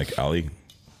sound kind of like Ali?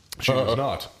 She does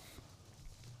not.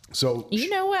 So You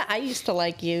know what? I used to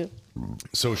like you.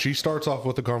 So she starts off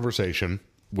with the conversation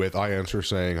with I answer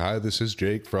saying, "Hi, this is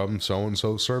Jake from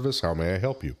so-and-so service. How may I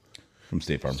help you?" From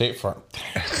State Farm. State Farm.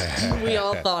 We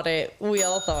all thought it.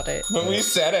 But we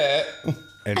said it.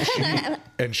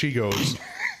 And she goes,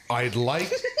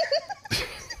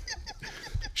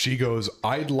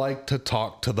 I'd like to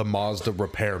talk to the Mazda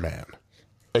repairman.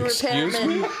 Excuse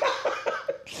me?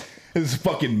 Is it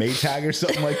fucking Maytag or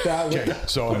something like that? What the-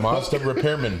 So Mazda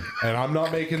repairman. and I'm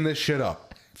not making this shit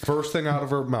up. First thing out of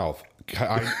her mouth,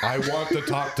 I want to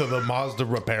talk to the Mazda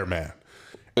repairman.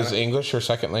 Is English your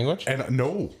second language? And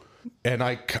no. And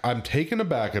I'm taken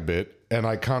aback a bit, and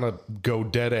I kind of go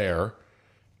dead air,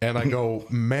 and I go,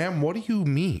 "Ma'am, what do you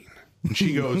mean?" And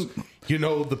she goes,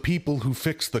 "The people who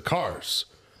fix the cars."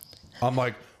 I'm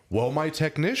like, "Well, my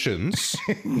technicians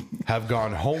have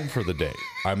gone home for the day.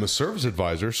 I'm a service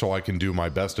advisor, so I can do my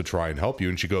best to try and help you."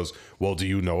 And she goes, "Well, do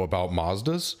you know about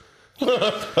Mazdas?"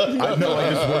 I know, I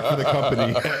just work for the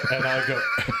company.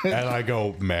 And I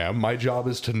go, "Ma'am, my job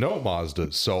is to know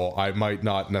Mazdas, so I might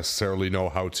not necessarily know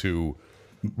how to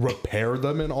repair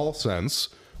them in all sense,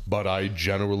 but I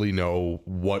generally know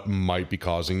what might be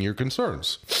causing your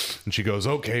concerns." And she goes,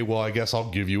 "Okay, well, I guess I'll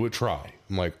give you a try."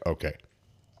 I'm like, "Okay."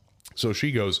 So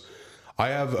she goes, "I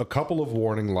have a couple of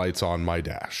warning lights on my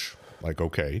dash." Like,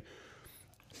 okay.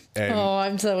 And Oh,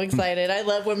 I'm so excited. I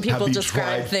love when people Have you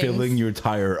describe tried things. filling your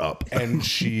tire up? and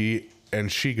she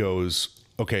goes,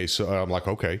 "Okay." So I'm like,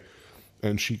 "Okay."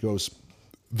 And she goes,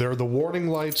 "They're the warning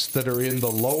lights that are in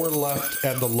the lower left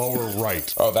and the lower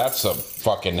right." Oh, that's a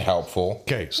fucking helpful.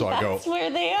 Okay, so I go, That's where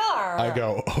they are. I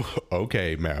go,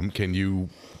 "Okay, ma'am, can you,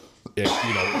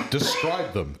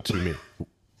 describe them to me?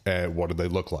 What do they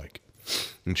look like?"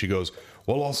 And she goes,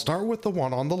 "Well, I'll start with the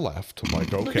one on the left." I'm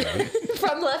like, "Okay."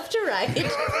 From left to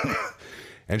right.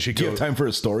 And she Do you goes, have time for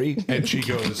a story? and she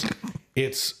goes,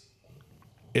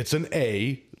 it's an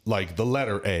A, like the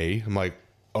letter A. I'm like,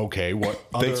 okay, what?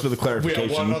 Thanks for the clarification.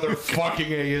 Yeah, what other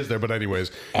fucking A is there? But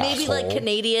anyways, Maybe like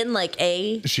Canadian, like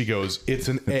A. she goes, it's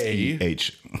an A.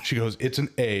 H. She goes, it's an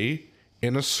A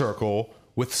in a circle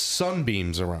with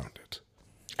sunbeams around it.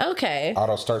 Okay.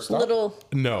 Auto start stop. Little.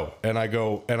 No, and I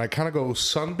kind of go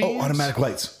sunbeams. Oh, automatic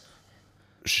lights.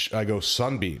 I go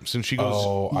sunbeams, and she goes,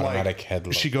 Oh, automatic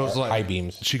headlight. She goes like high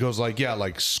beams. She goes like, yeah,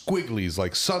 like squigglies,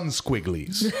 like sun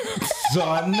squigglies.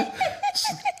 Sun.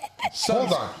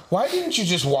 Hold on. Why didn't you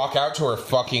just walk out to her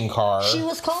fucking car? She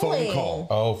was calling. Phone call.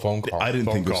 Oh, phone call. I didn't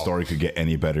Phone think the call. story could get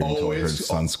any better until I heard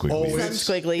sun squiggly. Sun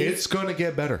squigglies. It's gonna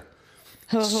get better.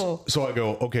 Oh. So I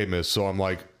go, okay, miss. So I'm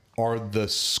like, are the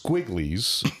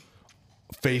squigglies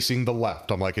facing the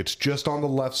left? I'm like, it's just on the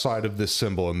left side of this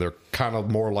symbol, and they're kind of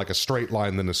more like a straight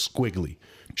line than a squiggly.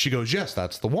 She goes, yes,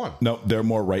 that's the one. No, they're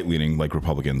more right-leaning, like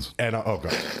Republicans. And oh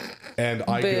god, and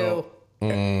I Boo.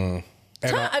 go,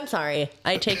 I'm sorry.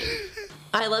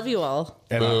 I love you all.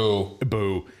 and Boo.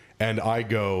 boo, and I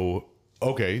go,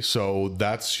 okay, so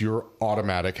that's your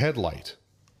automatic headlight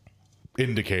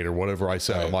indicator, whatever I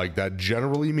said. I'm like, that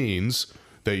generally means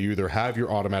that you either have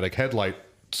your automatic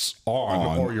headlights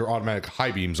on. Or your automatic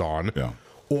high beams on, Yeah.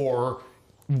 or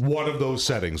one of those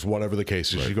settings, whatever the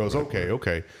case is. She goes,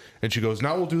 okay. And she goes,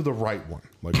 now we'll do the right one.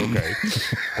 I'm like, okay.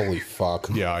 Holy fuck.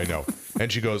 Yeah, I know.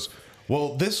 And she goes,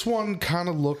 well, this one kind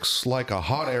of looks like a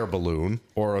hot air balloon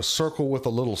or a circle with a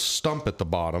little stump at the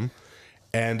bottom.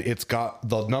 And it's got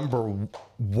the number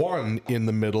 1 in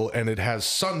the middle, and it has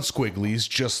sun squigglies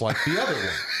just like the other one.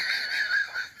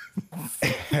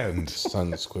 And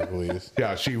Sun squigglies.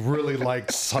 yeah, she really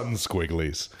likes sun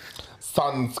squigglies.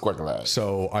 Sun squigglies.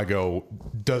 So I go,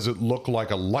 does it look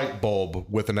like a light bulb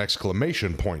with an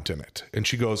exclamation point in it? And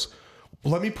she goes,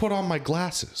 let me put on my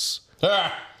glasses.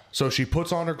 Ah! So she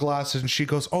puts on her glasses and she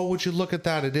goes, oh, would you look at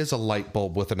that? It is a light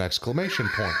bulb with an exclamation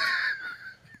point.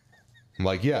 I'm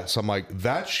like, yes. I'm like,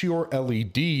 that's your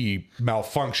LED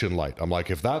malfunction light. I'm like,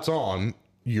 if that's on,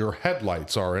 your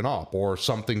headlights are in op, or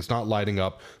something's not lighting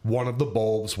up one of the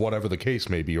bulbs, whatever the case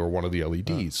may be, or one of the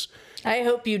LEDs. I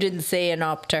hope you didn't say an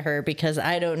op to her, because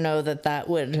I don't know that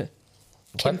would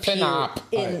What's an op?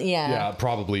 Yeah,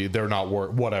 probably. They're not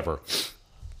whatever.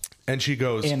 And she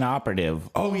goes, Inoperative.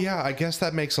 oh yeah, I guess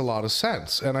that makes a lot of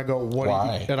sense. And I go,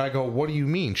 Why? And I go, what do you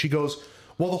mean? She goes,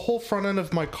 well, the whole front end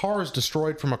of my car is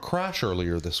destroyed from a crash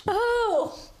earlier this week.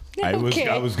 Oh. I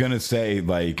Okay. was gonna say,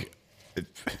 like,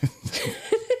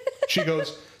 She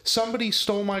goes, somebody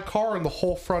stole my car and the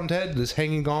whole front end is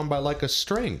hanging on by like a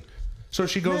string. So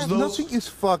she goes, Nothing is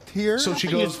fucked here. So she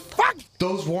goes,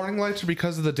 those warning lights are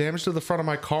because of the damage to the front of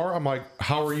my car. I'm like,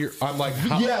 how are your? I'm like,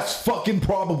 how? yes, fucking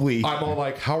probably. I'm all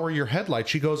like, how are your headlights?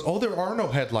 She goes, oh, there are no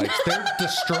headlights. They're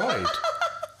destroyed.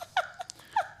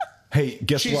 Hey,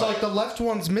 guess She's what? like, the left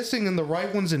one's missing and the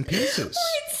right one's in pieces.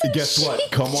 Guess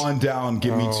what? Come on down,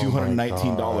 give me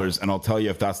 $219, and I'll tell you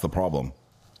if that's the problem.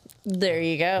 There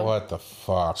you go. What the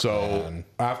fuck, So man?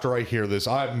 after I hear this,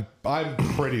 I'm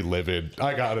pretty livid.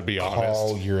 I gotta be honest.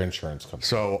 Call your insurance company.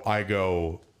 So I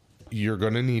go, you're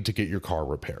gonna need to get your car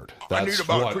repaired.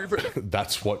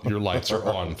 That's what your lights are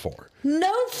on for.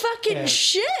 No fucking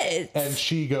shit. And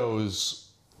she goes,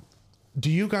 do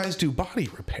you guys do body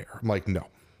repair? I'm like, no,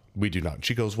 we do not.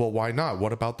 She goes, well, why not?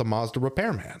 What about the Mazda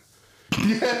repairman?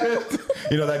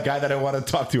 You know, that guy that I wanted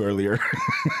to talk to earlier.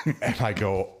 And I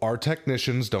go, our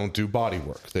technicians don't do body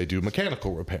work. They do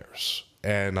mechanical repairs.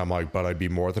 And I'm like, but I'd be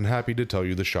more than happy to tell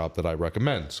you the shop that I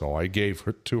recommend. So I gave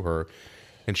her to her,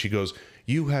 and she goes,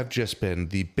 you have just been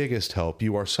the biggest help.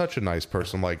 You are such a nice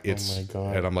person. I'm like, it's, my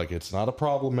God. and I'm like, it's not a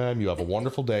problem, ma'am. You have a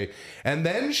wonderful day. And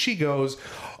then she goes,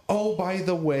 oh, by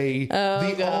the way,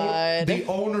 the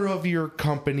owner of your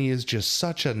company is just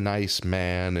such a nice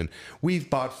man, and we've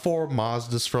bought 4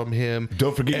 Mazdas from him.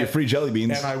 Don't forget your free jelly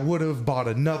beans. And I would have bought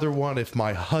another one if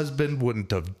my husband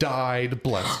wouldn't have died.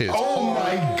 Bless his Oh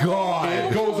my God.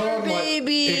 It goes on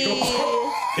baby.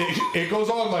 it goes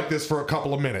on like this for a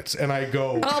couple of minutes, and I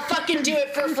go, I'll fucking do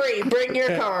it for free. Bring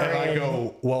your car and I in.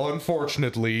 go, well,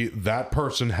 unfortunately, that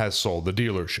person has sold the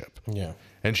dealership. Yeah.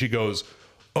 And she goes,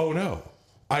 oh no,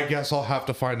 I guess I'll have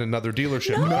to find another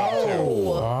dealership.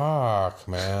 Fuck,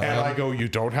 man. And I go, you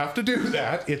don't have to do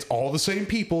that. It's all the same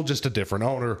people, just a different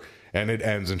owner. And it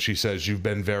ends, and she says, you've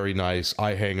been very nice.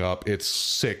 I hang up. It's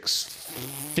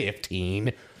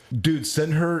 6:15. Dude,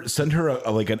 send her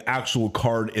like an actual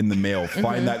card in the mail.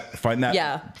 Find that.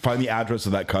 Yeah. Find the address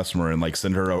of that customer and like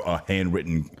send her a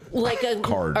handwritten Like a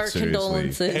card. our Seriously.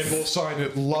 condolences. And we'll sign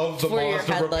it, love the For your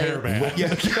Mazda headlight. repairman.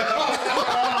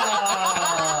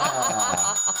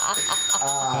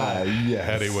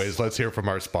 Yes. Anyways, let's hear from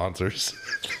our sponsors.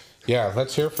 Yeah,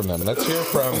 let's hear from them. Let's hear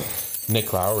from Nick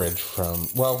Lowridge from...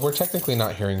 Well, we're technically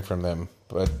not hearing from them,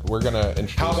 but we're going to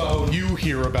introduce How about you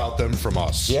hear about them from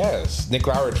us? Yes, Nick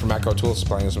Lowridge from Matco Tools,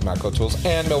 supplying us with Matco Tools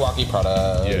and Milwaukee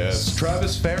products. Yes.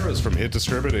 Travis Ferris from Hit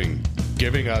Distributing,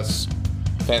 giving us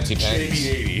Fancy pens.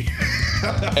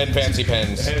 JD80 And fancy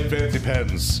pens. and fancy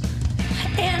pens.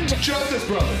 And Justice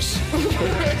Brothers.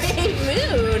 Ray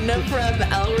Moon from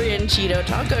El Ranchito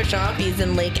Taco Shop. He's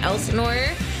in Lake Elsinore,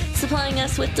 supplying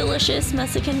us with delicious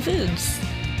Mexican foods.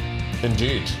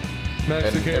 Indeed.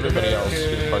 And everybody else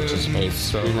who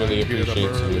participates. We really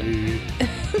appreciate you.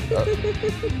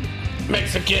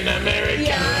 Mexican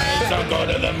Americans don't go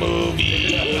to the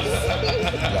movies.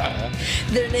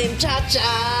 They're named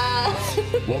Cha-Cha.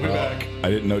 We'll be back. I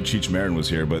didn't know Cheech Marin was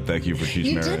here, but thank you for Cheech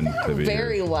You did Marin that to be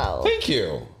very here. well. Thank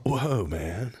you. Whoa,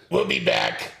 man. We'll be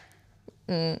back.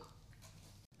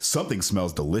 Something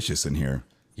smells delicious in here.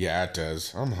 Yeah, it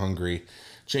does. I'm hungry.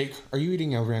 Jake, are you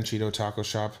eating El Ranchito Taco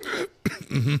Shop?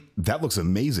 That looks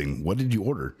amazing. What did you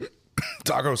order?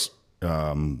 Tacos.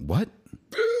 What?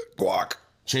 Guac.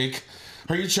 Jake,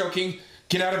 are you choking?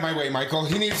 Get out of my way, Michael.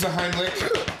 He needs the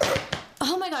Heimlich.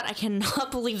 Oh my god, I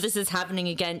cannot believe this is happening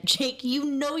again. Jake, you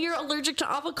know you're allergic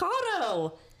to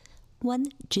avocado. One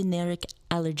generic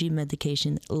allergy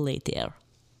medication later.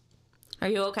 Are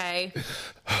you okay?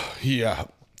 Yeah.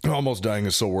 Almost dying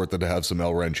is so worth it to have some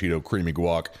El Ranchito creamy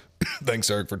guac. Thanks,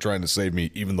 Eric, for trying to save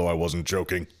me, even though I wasn't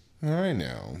joking. I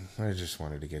know. I just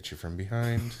wanted to get you from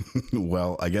behind.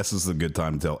 Well, I guess this is a good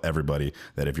time to tell everybody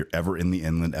that if you're ever in the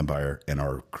Inland Empire and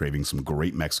are craving some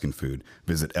great Mexican food,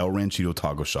 visit El Ranchito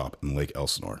Taco Shop in Lake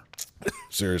Elsinore.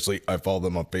 Seriously, I follow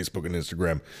them on Facebook and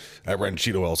Instagram at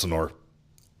Ranchito Elsinore.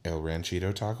 El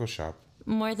Ranchito Taco Shop.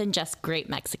 More than just great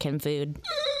Mexican food.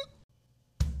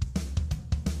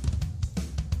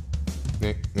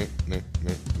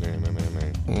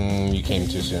 You came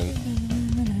too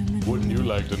soon. Wouldn't you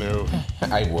like to know?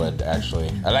 I would, actually.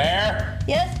 Alaire!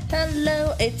 Yes,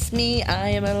 hello, it's me, I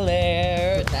am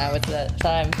Alaire. Now it's the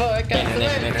time for Customer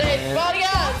States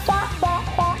Podcast.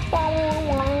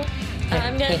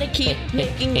 I'm gonna keep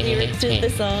making lyrics to the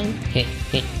song.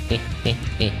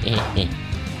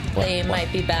 They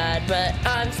might be bad, but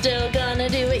I'm still gonna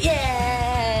do it.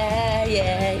 Yeah,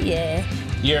 yeah, yeah.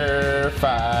 You're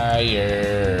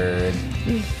fired.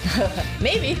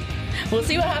 Maybe. We'll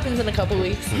see what happens in a couple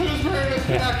weeks. Who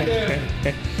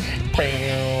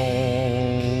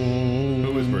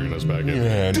is bringing us back in?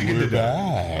 And we're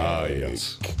back. Ah,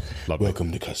 yes. Lovely.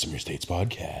 Welcome to Customer States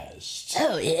Podcast.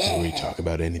 Oh, yeah. We talk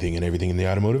about anything and everything in the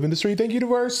automotive industry. Thank you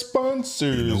to our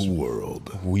sponsors. The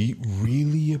world. We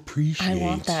really appreciate I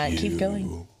want that. you. Keep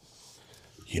going.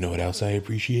 You know what else I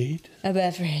appreciate? A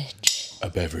beverage. A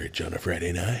beverage on a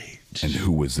Friday night. And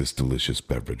who was this delicious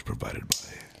beverage provided by?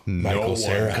 Michael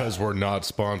Cera. Because we're not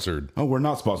sponsored. Oh, we're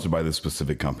not sponsored by this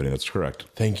specific company. That's correct.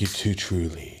 Thank you to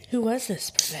Truly. Who was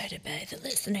this provided by the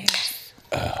listeners?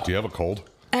 Do you have a cold?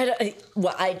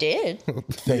 I did.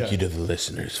 Thank you to the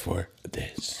listeners for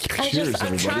this.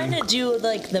 I'm trying to do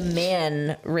like the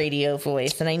man radio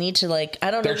voice, and I need to I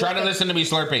don't know. They're trying to listen to me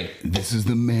slurping. This is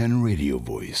the man radio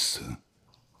voice.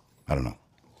 I don't know.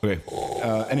 Okay.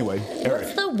 Anyway, Eric.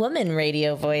 What's the woman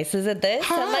radio voice? Is it this?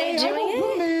 Am I doing it?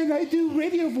 Woman. I do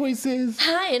radio voices.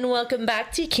 Hi, and welcome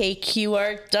back to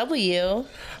KQRW.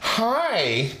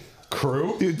 Hi.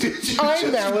 Crew? Dude, did you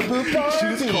I'm Malibu She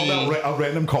just called Barbie. out a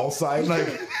random call sign.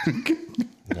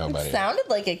 Nobody. Sounded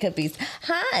like it could be.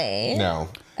 Hi. No.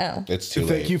 Oh. It's too late.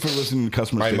 Thank you for listening to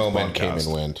Customer My States moment Podcast. came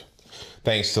and went.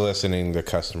 Thanks to listening to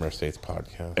Customer States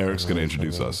Podcast. Eric's going to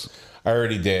introduce us. I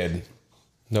already did.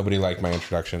 Nobody liked my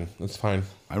introduction. It's fine.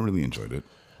 I really enjoyed it.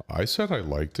 I said I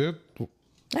liked it.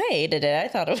 I hated it. I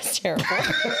thought it was terrible.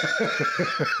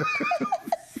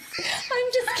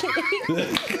 I'm just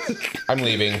kidding. I'm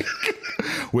leaving.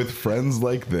 With friends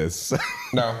like this.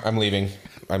 No, I'm leaving.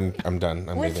 I'm done.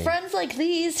 I'm With leaving. friends like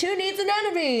these, who needs an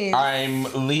enemy?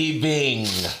 I'm leaving.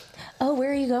 Oh,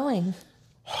 where are you going?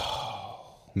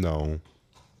 No.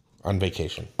 On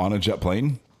vacation. On a jet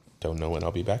plane. Don't know when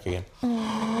I'll be back again.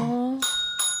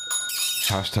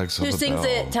 Hashtag Who sings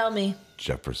it? Tell me.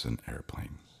 Jefferson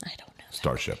Airplane. I don't know.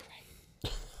 Starship.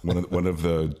 One of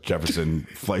the Jefferson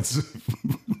flights.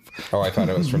 Oh, I thought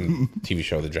it was from TV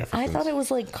show The Jeffersons. I thought it was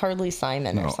like Carly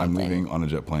Simon or No, something. I'm leaving on a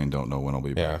jet plane. Don't know when I'll be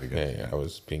Yeah, back again. yeah. I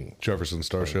was being Jefferson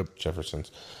Starship.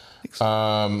 Jeffersons.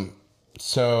 They're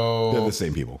So the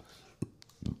same people.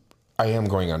 I am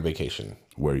going on vacation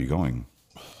Where are you going?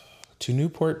 to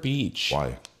Newport Beach.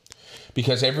 Why?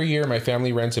 Because every year my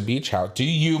family rents a beach house. Do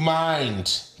you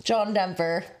mind? John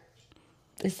Denver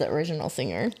is the original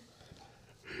singer.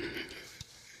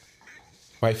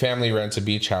 My family rents a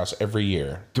beach house every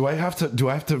year. Do I have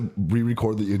to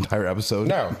re-record the entire episode?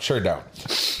 No, sure don't.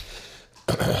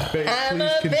 Babe, I'm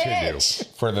please a continue. bitch.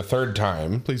 For the third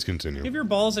time, Please continue. Give your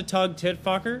balls a tug, tit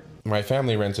fucker. my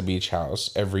family rents a beach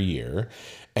house every year,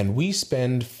 and we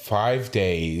spend 5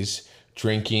 days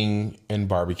drinking and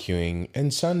barbecuing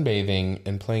and sunbathing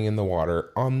and playing in the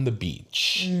water on the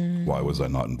beach. Why was I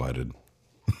not invited?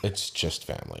 It's just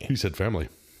family. He said family.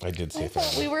 I did say I thought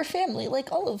family. we were family,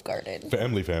 like Olive Garden.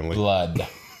 Family. Blood.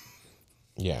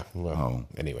 Yeah. Well,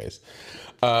 anyways,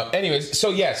 so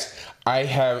yes,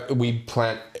 we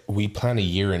plan a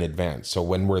year in advance. So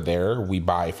when we're there, we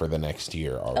buy for the next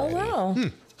year already. Oh, wow.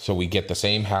 So we get the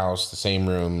same house, the same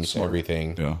rooms,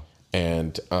 everything. Yeah.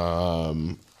 And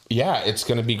yeah, it's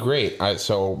gonna be great.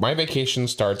 So my vacation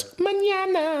starts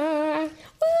mañana.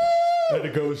 And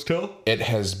it goes till? It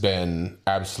has been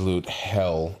absolute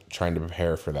hell trying to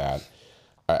prepare for that.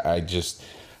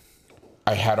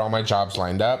 I had all my jobs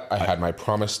lined up. I had my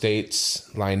promise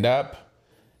dates lined up.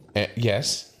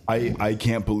 Yes. I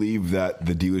can't believe that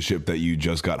the dealership that you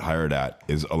just got hired at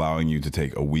is allowing you to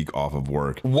take a week off of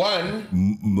work.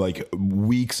 Like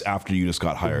weeks after you just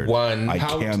got hired. I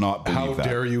cannot believe that.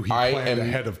 How dare you? He planned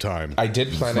ahead of time. I did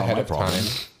plan not ahead my of problem. time.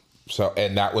 So,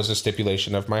 and that was a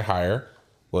stipulation of my hire,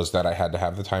 was that I had to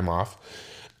have the time off.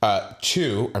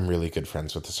 2, I'm really good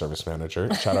friends with the service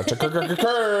manager. Shout out to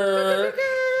Kirk.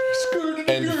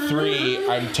 And 3,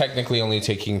 I'm technically only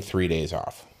taking 3 days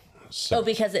off. So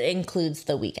because it includes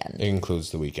the weekend. it includes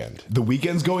the weekend. The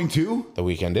weekend's going too? The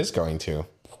weekend is going to.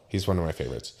 He's one of my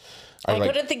favorites. I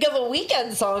couldn't think of a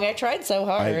weekend song. I tried so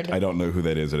hard. I don't know who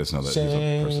that is. I just know that he's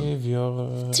a person. Save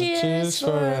your Tears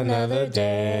for another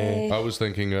day. I was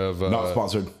thinking of... Not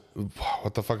sponsored.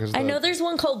 What the fuck is that? I know there's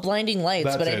one called Blinding Lights,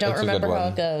 That's but I it. don't That's a good remember how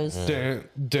one. it goes.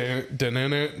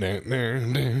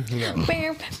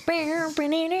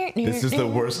 This is the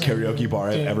worst karaoke bar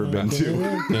I've ever been to.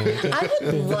 I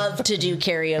would love to do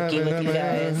karaoke with you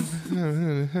guys.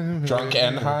 Drunk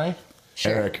and high?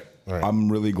 Eric, I'm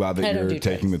really glad I that don't you're do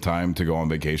taking the time to go on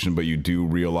vacation, but you do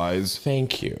realize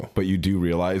Thank you.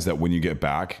 that when you get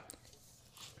back,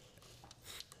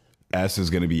 S is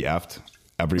going to be effed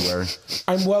everywhere.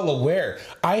 I'm well aware.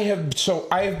 I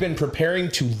have been preparing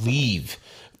to leave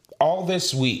all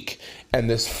this week, and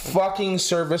this fucking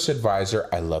service advisor,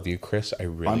 I love you, Chris. I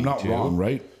really do. I'm not wrong,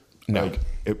 right? No. Like,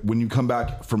 when you come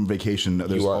back from vacation,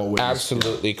 there's You are always...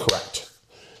 absolutely correct.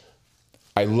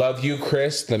 I love you,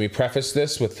 Chris. Let me preface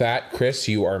this with that. Chris,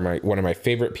 you are one of my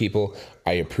favorite people.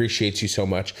 I appreciate you so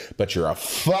much, but you're a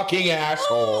fucking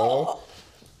asshole.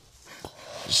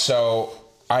 So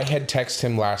I had texted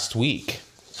him last week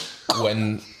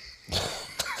when...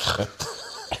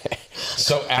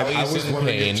 So Allie I is was in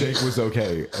wondering pain. if Jake was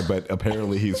okay, but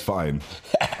apparently he's fine.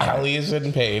 Allie is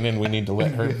in pain, and we need to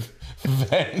let her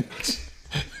vent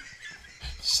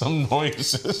some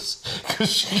noises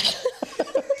because she can't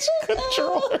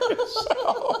control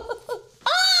herself.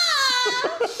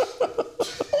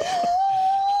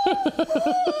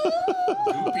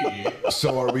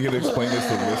 So are we going to explain this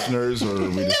to listeners, or are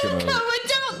we just going to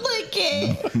don't lick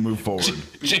it. move forward?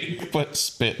 Jake put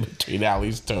spit between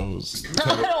Allie's toes.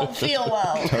 I don't feel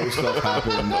well. Toe stuff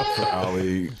happened for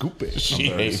Allie. I'm She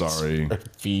very hates sorry. her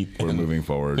feet. We're and moving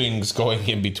forward. Things going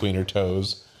in between her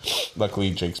toes.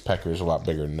 Luckily, Jake's pecker is a lot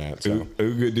bigger than that, so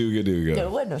Ooga dooga dooga. It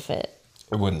wouldn't fit.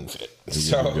 it wouldn't fit. Ooga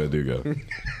So dooga.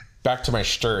 back to my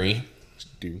story.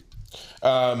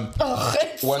 Oh,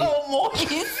 it's One- so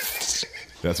moist.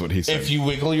 That's what he said. If you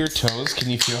wiggle your toes, can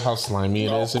you feel how slimy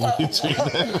it is in between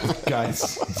them?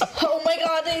 Guys, Oh my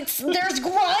god, there's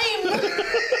grime from the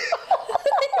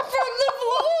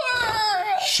floor.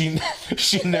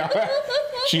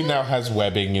 She now has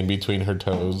webbing in between her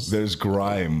toes. there's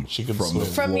grime She can from the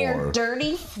swim. From your floor.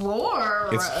 dirty floor.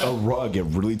 It's a rug. It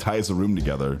really ties the room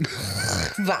together.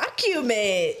 Vacuum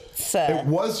it. It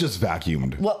was just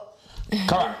vacuumed. Well,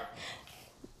 Come on.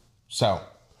 So,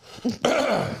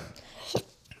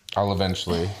 I'll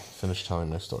eventually finish telling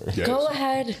my story. go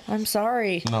ahead. I'm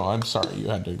sorry. No, I'm sorry you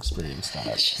had to experience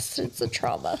that. It's a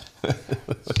trauma.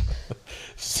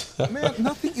 Man,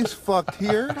 nothing is fucked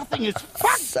here. Nothing is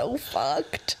fucked. So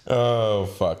fucked. Oh,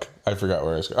 fuck. I forgot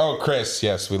where I was going. Oh, Chris.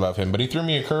 Yes, we love him. But he threw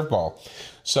me a curveball.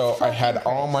 So I had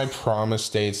all my promise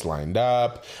dates lined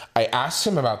up. I asked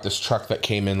him about this truck that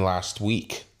came in last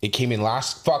week. It came in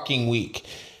last fucking week.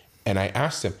 And I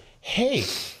asked him, hey,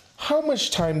 how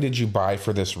much time did you buy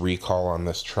for this recall on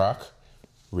this truck?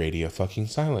 Radio fucking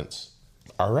silence.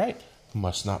 All right.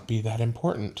 Must not be that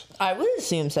important. I would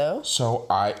assume so. So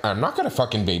I'm not going to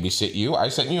fucking babysit you. I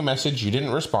sent you a message. You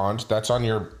didn't respond. That's on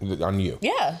you.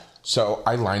 Yeah. So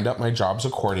I lined up my jobs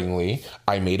accordingly.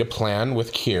 I made a plan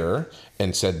with Kier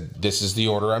and said, this is the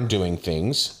order I'm doing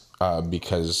things,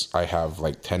 because I have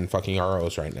like 10 fucking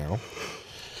ROs right now.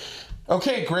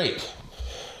 Okay, great.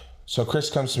 So Chris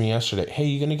comes to me yesterday. Hey,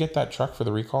 you gonna get that truck for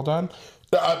the recall done?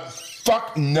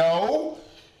 Fuck no.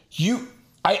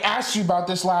 I asked you about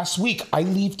this last week. I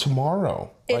leave tomorrow.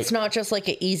 It's not just like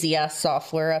an easy ass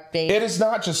software update. It is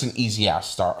not just an easy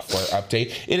ass software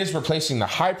update. It is replacing the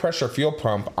high pressure fuel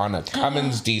pump on a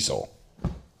Cummins diesel.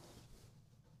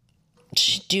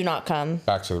 Do not come.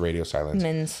 Back to the radio silence.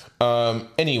 Mins.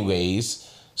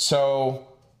 Anyways, so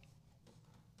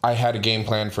I had a game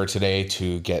plan for today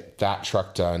to get that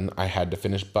truck done. I had to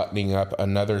finish buttoning up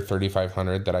another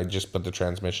 3500 that I just put the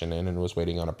transmission in and was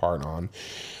waiting on a part on.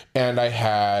 And I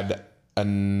had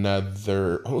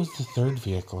another... What was the third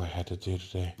vehicle I had to do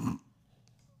today?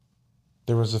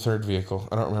 There was a third vehicle.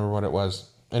 I don't remember what it was.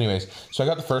 Anyways, so I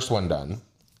got the first one done.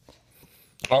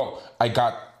 Oh,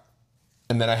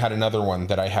 and then I had another one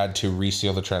that I had to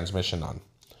reseal the transmission on.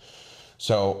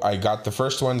 So I got the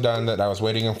first one done that I was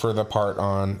waiting for the part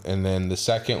on. And then the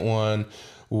second one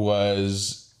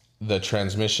was the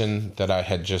transmission that I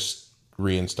had just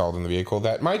reinstalled in the vehicle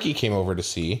that Mikey came over to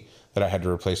see, that I had to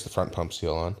replace the front pump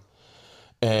seal on.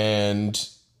 And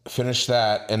finished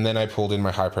that. And then I pulled in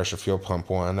my high pressure fuel pump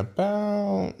one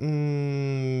about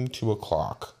 2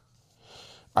 o'clock.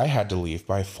 I had to leave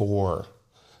by 4.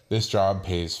 This job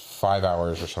pays 5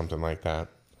 hours or something like that.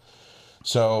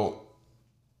 So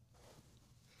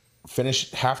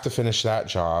have to finish that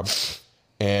job.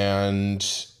 And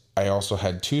I also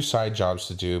had 2 side jobs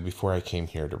to do before I came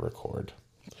here to record.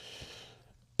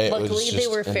 Luckily, they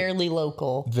were fairly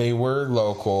local. They were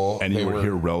local. And you were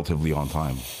here relatively on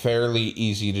time. Fairly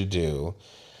easy to do.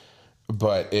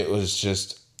 But it was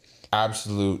just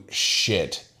absolute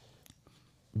shit.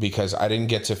 Because I didn't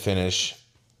get to finish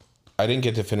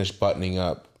buttoning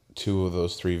up 2 of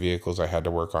those 3 vehicles I had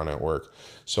to work on at work.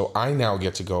 So I now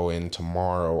get to go in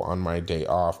tomorrow on my day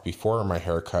off before my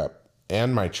haircut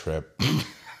and my trip.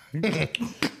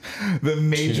 The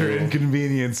major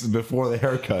inconvenience before the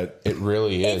haircut. It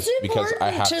really is, because I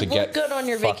have to get good on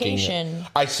your vacation.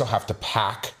 I still have to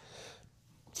pack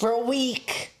for a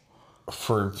week.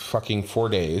 For fucking 4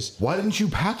 days. Why didn't you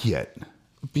pack yet?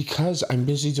 Because I'm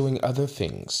busy doing other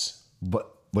things. But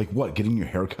like what? Getting your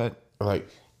haircut?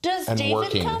 Does David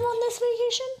working. come on this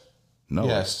vacation? No.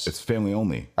 Yes. It's family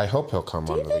only. I hope he'll come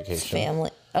on the vacation.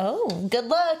 Family. Oh, good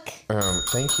luck.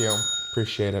 Thank you.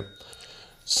 Appreciate it.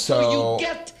 So you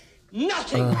get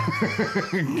nothing.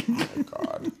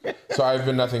 God. So I've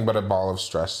been nothing but a ball of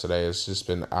stress today. It's just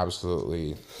been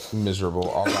absolutely miserable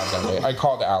all goddamn day. I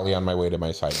called Allie on my way to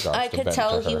my side job. I could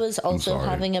tell he was also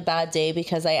having a bad day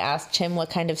because I asked him what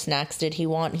kind of snacks did he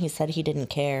want, and he said he didn't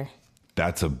care.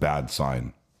 That's a bad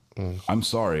sign. I'm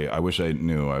sorry. I wish I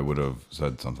knew. I would have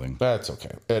said something. That's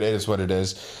okay. It is what it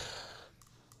is.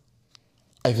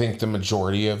 I think the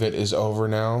majority of it is over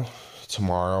now.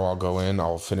 Tomorrow I'll go in.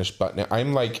 I'll finish buttoning.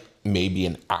 I'm like maybe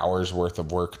an hour's worth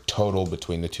of work total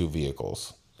between the 2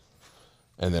 vehicles.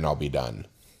 And then I'll be done.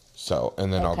 So,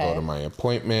 and then I'll go to my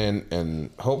appointment, and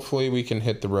hopefully we can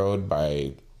hit the road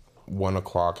by 1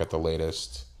 o'clock at the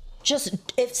latest. Just,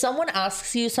 if someone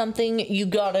asks you something, you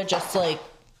gotta just like...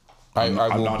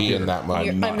 I will be in that mode.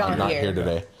 I'm not here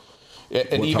today.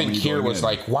 And even Kier was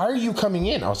like, why are you coming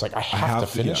in? I was like, I have to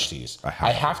finish these. I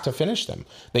have to finish them.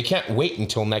 They can't wait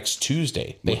until next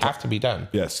Tuesday. They have to be done.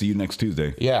 Yeah, see you next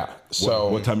Tuesday. Yeah. So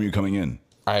what time are you coming in?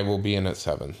 I will be in at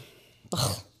 7.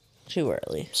 Ugh, too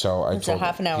early. So I it's told a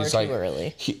half an hour too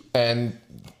early. And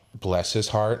bless his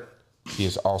heart, he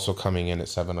is also coming in at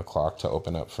 7 o'clock to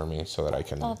open up for me so that I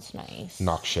can That's nice.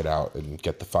 knock shit out and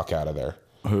get the fuck out of there.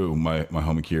 Who? My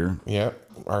homie Kier?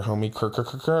 Yep. Our homie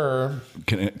Kerr.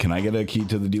 Can I get a key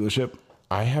to the dealership?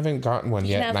 I haven't gotten one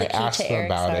yet, and I asked him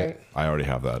about it. I already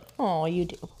have that. Oh, you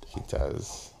do. He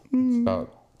does. It's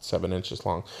about 7 inches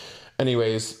long.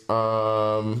 Anyways,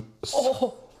 Oh,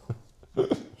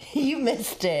 you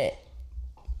missed it.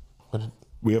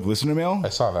 We have listener mail? I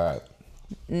saw that.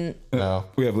 No.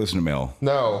 We have listener mail.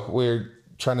 No, we're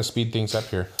trying to speed things up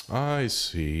here. I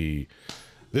see.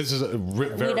 This is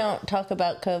We don't talk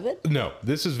about COVID? No,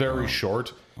 this is very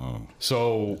short.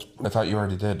 So, I thought you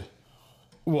already did.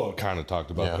 well, kind of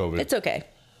talked about COVID. It's okay.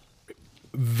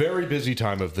 Very busy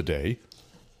time of the day,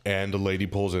 and a lady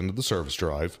pulls into the service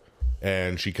drive,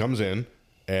 and she comes in,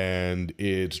 and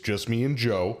it's just me and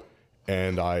Joe,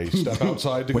 and I step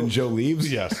outside to When Joe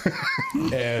leaves? Yes.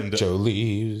 And Joe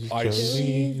leaves.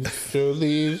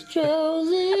 Joe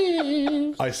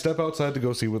leaves. I step outside to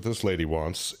go see what this lady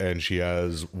wants, and she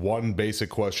has one basic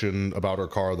question about her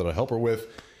car that I help her with,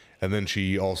 And then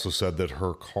she also said that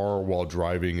her car while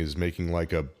driving is making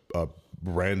like a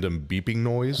random beeping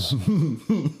noise.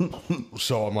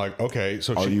 So I'm like, okay.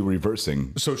 So Are you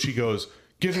reversing? So she goes,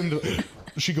 get into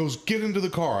the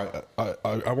car.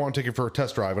 I want to take it for a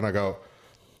test drive. And I go,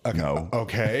 No.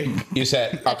 okay. You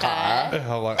said, okay.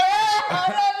 I'm like,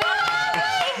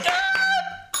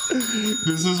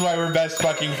 This is why we're best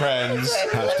fucking friends.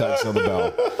 Hashtag sell the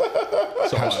bell.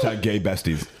 Hashtag gay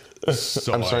besties.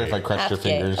 so I'm sorry if I crushed your Half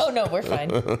gay. fingers. Oh no, we're fine.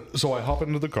 So I hop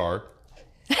into the car.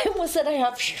 I almost said I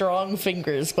have strong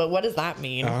fingers, but what does that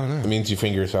mean? It means you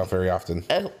finger yourself very often.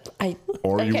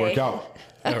 Or you work out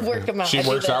I work them out. She I do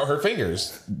works this. out her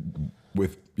fingers.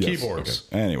 with Keyboards.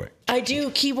 Okay. Anyway. I do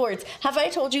keyboards. Have I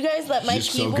told you guys that my She's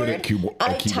so keyboard? good at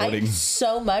I keyboarding. type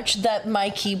so much that my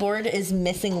keyboard is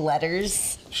missing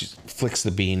letters. She flicks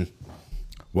the bean.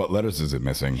 What letters is it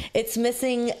missing? It's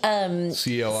missing CLIT.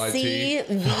 C V.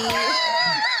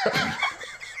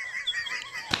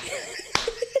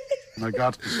 I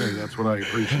got to say, that's what I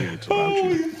appreciate about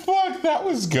Holy you. fuck, that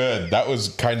was good. That was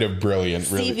kind of brilliant,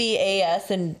 really.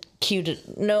 CVAS and Q.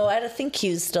 No, I don't think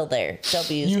Q's still there.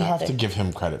 W's You not have there. to give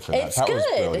him credit for that. It's That was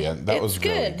good. brilliant. That It's was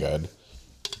really good. good.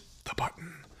 The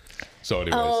button. So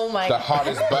anyways. Oh my The god.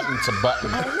 hottest button to button.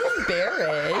 I'm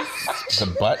embarrassed. The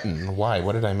button. Why?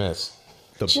 What did I miss?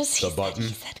 the He button.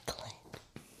 said click.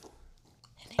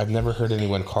 I've never heard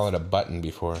anyone call it a button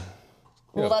before.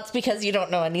 Well, that's because you don't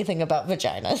know anything about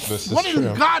vaginas. This is What true.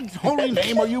 in God's holy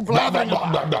name are you blabbering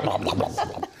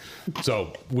about?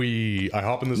 So I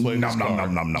hop in this lady's Nom, car.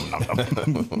 nom, nom, nom, nom,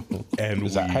 nom, nom. And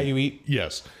Is that how you eat?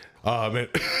 Yes. And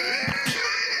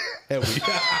we,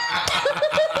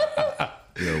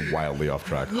 You're wildly off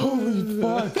track. I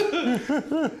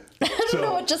don't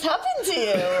know what just happened to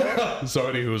you.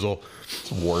 so anyhoozle.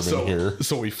 It's warm in here.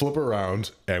 So we flip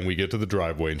around and we get to the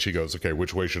driveway and she goes, okay,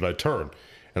 which way should I turn?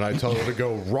 And I tell her to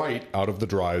go right out of the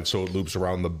drive so it loops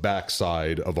around the back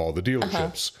side of all the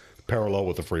dealerships, parallel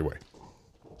with the freeway.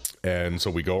 And so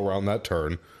we go around that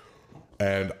turn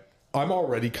and I'm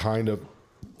already kind of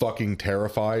fucking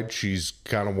terrified. She's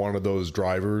kind of one of those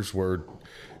drivers where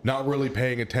not really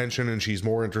paying attention and she's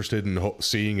more interested in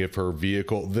seeing if her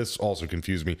vehicle, this also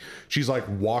confused me, she's like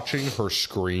watching her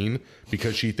screen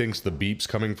because she thinks the beep's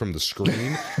coming from the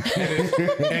screen and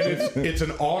it's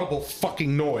an audible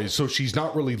fucking noise, so she's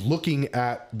not really looking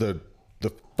at the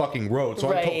fucking road.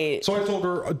 So Right. I told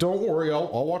her, don't worry,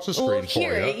 I'll watch the screen Well, for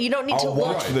here, you. you don't need to I'll look.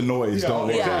 watch for the noise. Yeah, Don't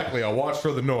worry. exactly. I'll watch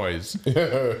for the noise.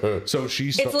 So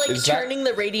she's It's like Is that- turning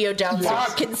the radio down so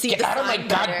you can see Get the out of my sign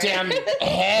better. goddamn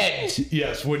head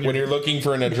yes, when when you're looking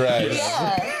for an address.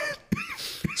 Yeah.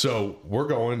 So we're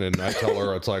going, and I tell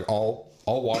her, it's like, I'll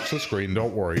watch the screen,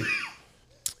 don't worry.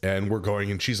 And we're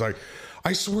going, and she's like,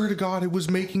 I swear to God, it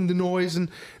was making the noise, and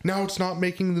now it's not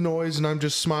making the noise, and I'm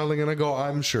just smiling, and I go,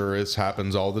 I'm sure it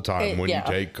happens all the time when yeah.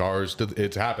 you take cars to,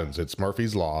 it happens. It's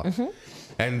Murphy's Law.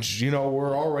 And, you know,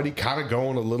 we're already kind of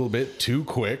going a little bit too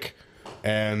quick,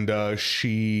 and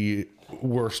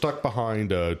we're stuck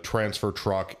behind a transfer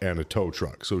truck and a tow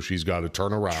truck, so she's got to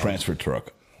turn around. Transfer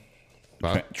truck.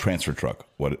 Transfer truck.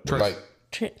 What? Like,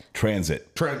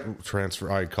 Transit.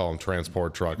 Transfer. I call them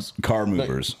transport trucks. Car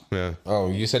movers. Yeah. oh,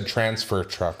 you said transfer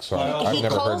truck, so I've He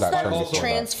never heard calls that them term before.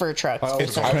 transfer trucks.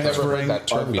 It's I've never heard transferring that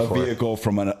term a before. vehicle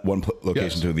from one location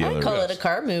Yes. to the I other. call it a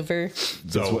car mover.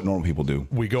 That's what normal people do.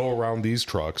 We go around these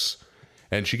trucks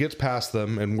and she gets past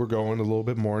them and we're going a little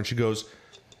bit more and she goes,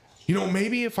 you know,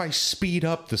 maybe if I speed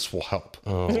up, this will help.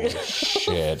 Oh,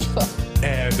 shit.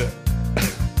 And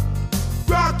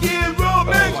Rock and roll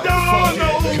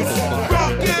McDonald's!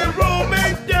 Rock and roll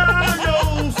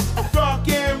McDonald's! Rock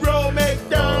and roll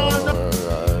McDonald's!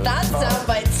 That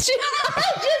soundbite's just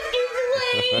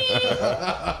keep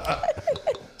playing.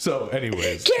 so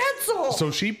anyways, Cancel.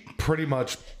 so she pretty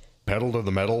much pedal to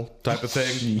the metal type of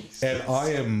thing. And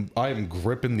I am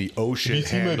gripping the ocean you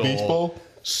see my handle baseball?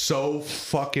 so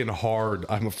fucking hard.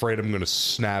 I'm afraid I'm going to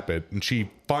snap it. And she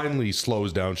finally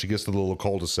slows down. She gets to the little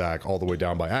cul-de-sac all the way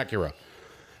down by Acura.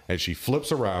 And she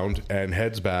flips around and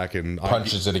heads back and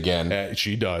Punches it again.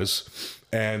 She does.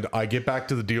 And I get back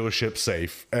to the dealership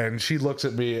safe. And she looks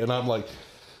at me and I'm like,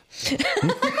 Let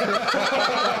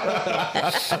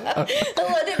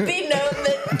it be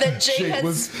known that Jake has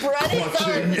was spread his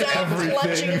arms out,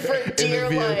 clutching for dear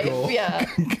life. Yeah.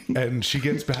 and she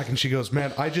gets back and she goes,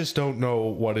 man, I just don't know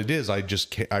what it is. I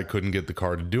just can't, I couldn't get the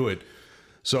car to do it.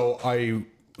 So I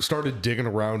started digging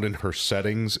around in her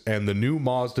settings, and the new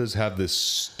Mazdas have this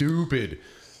stupid.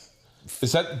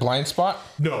 Is that blind spot?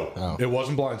 No, it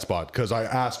wasn't blind spot because I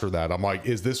asked her that. I'm like,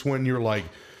 is this when you're like,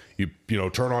 you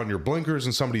turn on your blinkers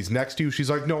and somebody's next to you. She's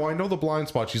like, no, I know the blind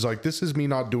spot. She's like, this is me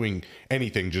not doing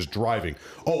anything, just driving.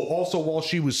 Oh, also, while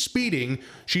she was speeding,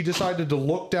 she decided to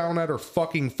look down at her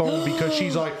fucking phone because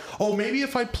she's like, oh, maybe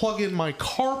if I plug in my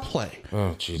CarPlay.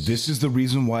 Oh, jeez. This is the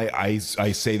reason why I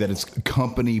say that it's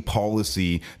company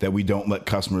policy that we don't let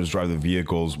customers drive the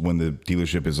vehicles when the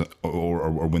dealership is or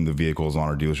when the vehicle is on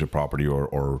our dealership property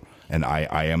and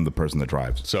I am the person that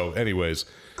drives. So anyways,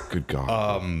 Good God.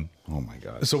 Oh my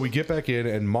God. so we get back in,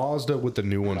 and Mazda with the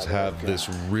new ones have this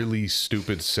really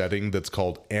stupid setting that's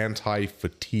called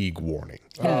anti-fatigue warning.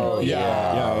 Oh,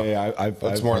 Yeah.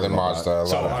 It's more than Mazda. A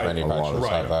lot of manufacturers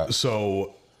Right. have that.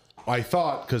 So I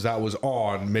thought, because that was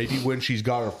on, maybe when she's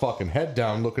got her fucking head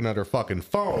down looking at her fucking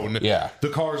phone, the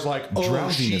car's like, oh,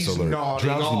 Drowsiness she's alert. nodding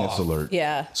Drowsiness off. alert.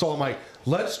 Yeah. So I'm like,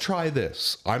 let's try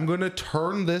this. I'm going to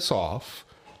turn this off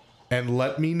and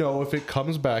let me know if it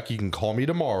comes back. You can call me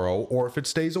tomorrow, or if it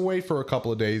stays away for a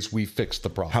couple of days, we fix the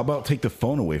problem. How about take the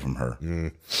phone away from her?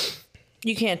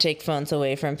 You can't take phones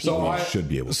away from people. So I should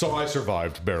be able to. So I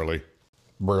survived barely.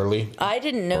 Burley. I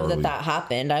didn't know that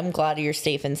happened. I'm glad you're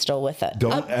safe and still with it.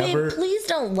 Don't ever- Babe, please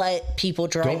don't let people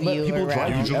drive Don't let you people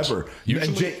around. drive you ever.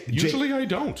 Usually I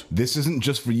don't. This isn't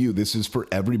just for you. This is for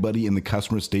everybody in the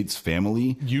customer state's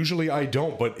family. Usually I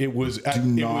don't, but it was Do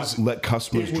not let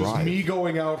customers It was drive. me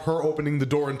going out, her opening the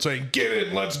door and saying, "Get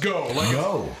in, let's go!"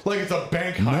 Like it's a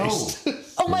bank heist.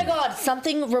 Oh my God,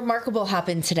 something remarkable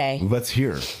happened today. Let's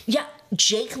hear. Yeah,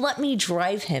 Jake let me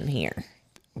drive him here.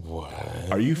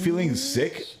 Are you feeling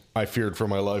sick? I feared for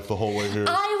my life the whole way here.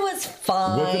 I was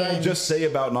fine. What did I just say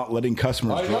about not letting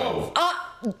customers I drive? know.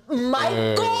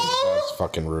 Michael? That's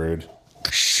fucking rude.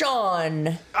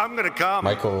 Sean. I'm gonna come.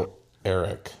 Michael,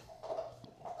 Eric,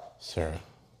 Sarah.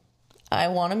 I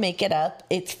want to make it up.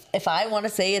 It's if I want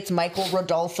to say it's Michael,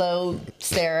 Rodolfo,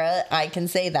 Sarah, I can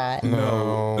say that.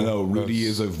 No, Rudy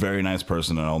is a very nice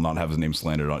person, and I'll not have his name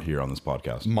slandered out here on this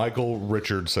podcast. Michael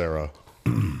Richard Sarah,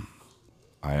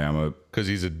 I am a because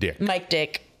he's a dick. Mike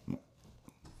Dick.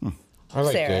 I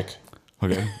like Sarah. Dick.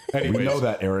 okay. We Anyways. know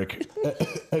that, Eric.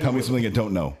 Tell me something I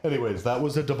don't know. Anyways, that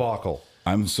was a debacle.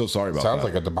 I'm so sorry about Sounds that.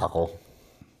 like a debacle.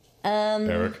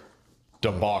 Eric,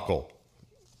 debacle.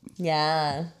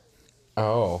 Yeah.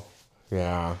 Oh,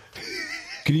 yeah.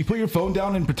 Can you put your phone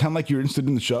down and pretend like you're interested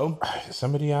in the show?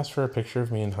 Somebody asked for a picture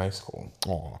of me in high school.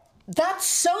 Aw. That's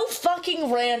so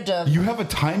fucking random. You have a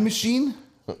time machine?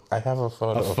 I have a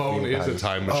photo. A phone is a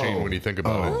time machine when you think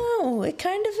about it. Oh, it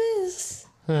kind of is.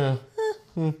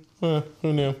 Who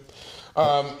knew?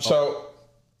 So,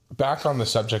 back on the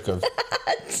subject of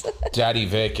Daddy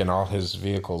Vic and all his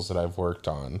vehicles that I've worked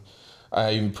on.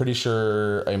 I'm pretty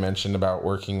sure I mentioned about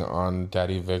working on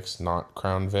Daddy Vic's not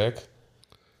Crown Vic,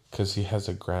 because he has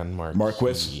a Grand Marquis.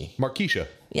 Marquis. Marquisha.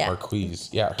 Yeah. Marquise.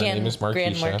 Yeah, her name is Marquisha.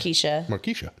 Grand Marquisha.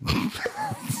 Marquisha.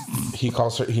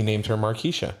 He named her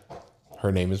Marquisha.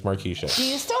 Her name is Marquisha. Do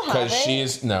you still have it? Because she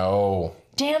is no.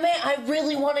 Damn it, I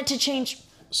really wanted to change.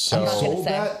 I'm not gonna Sold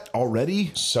say. that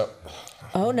already? So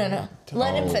Oh, no.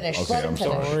 Let him finish. okay, Let him I'm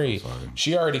finish. sorry.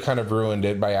 She already kind of ruined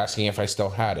it by asking if I still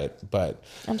had it, but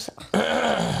I'm sorry.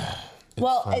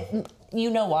 Well, you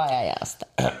know why I asked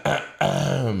that.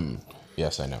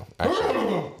 yes, I know.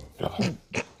 Actually.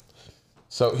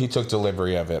 So he took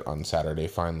delivery of it on Saturday,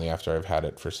 finally, after I've had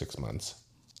it for 6 months.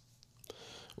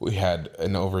 We had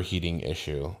an overheating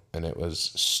issue, and it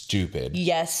was stupid.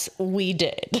 Yes, we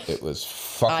did. It was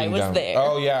fucking I was dumb. there.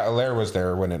 Oh, yeah, Alaire was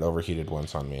there when it overheated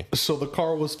once on me. So the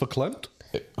car was verklempt?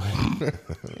 It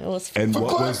was And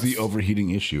what fun. was the overheating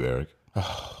issue, Eric?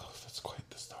 That's quite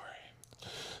the story.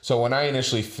 So when I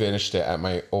initially finished it at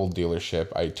my old dealership,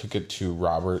 I took it to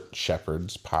Robert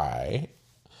Shepard's Pie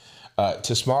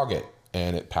to smog it.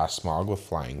 And it passed smog with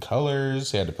flying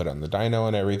colors. They had to put it on the dyno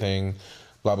and everything.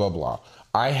 Blah, blah, blah.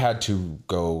 I had to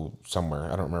go somewhere.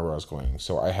 I don't remember where I was going.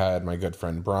 So I had my good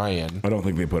friend Brian. I don't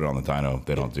think they put it on the dyno.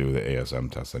 They don't do the ASM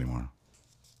test anymore.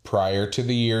 Prior to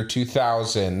the year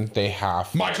 2000, they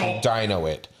have Michael. to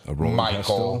dyno it. A rolling test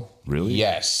still? Really?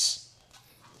 Yes.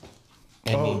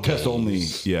 Test only.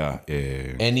 Yeah.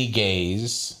 Any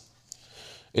gaze.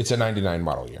 It's a 99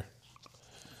 model year.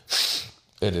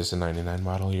 It is a 99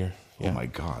 model year. Oh my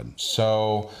God.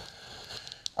 So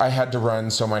I had to run.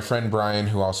 So my friend Brian,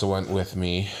 who also went with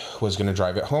me, was going to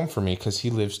drive it home for me because he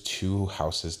lives 2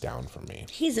 houses down from me.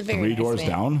 He's a very 3 nice doors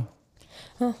man.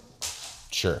 down?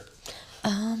 Sure.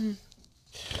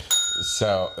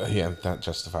 So, yeah, that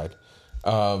justified.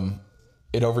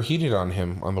 It overheated on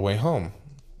him on the way home.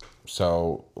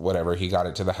 So, whatever, he got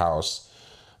it to the house.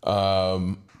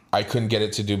 I couldn't get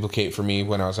it to duplicate for me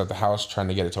when I was at the house trying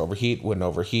to get it to overheat. Wouldn't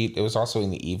overheat. It was also in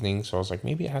the evening, so I was like,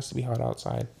 maybe it has to be hot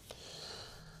outside.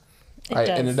 I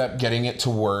ended up getting it to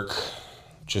work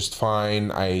just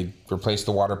fine. I replaced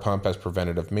the water pump as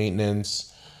preventative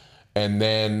maintenance. And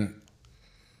then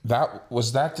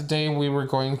was that the day we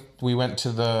went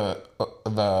to the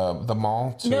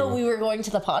mall? No, we were going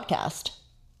to the podcast.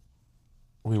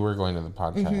 We were going to the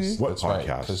podcast. Mm-hmm. What That's podcast?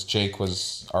 right, because Jake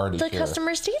was already The here.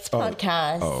 Customer States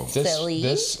podcast. Silly.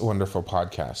 This wonderful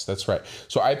podcast. That's right.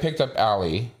 So I picked up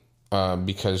Allie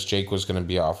because Jake was going to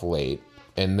be off late.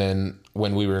 And then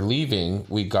when we were leaving,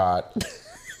 we got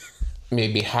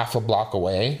maybe half a block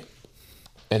away.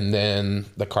 And then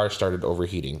the car started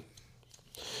overheating.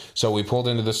 So we pulled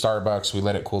into the Starbucks. We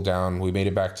let it cool down. We made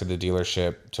it back to the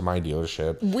dealership, to my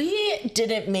dealership. We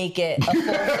didn't make it a full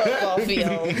football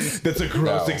field. That's a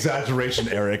gross exaggeration,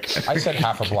 Eric. I said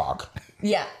half a block.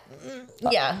 Yeah.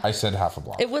 Yeah. I said half a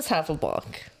block. It was half a block.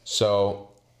 So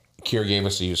Kier gave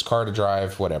us a used car to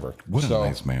drive, whatever. What a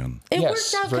nice man. It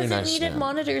Yes, worked out very because nice it needed man.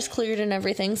 monitors cleared and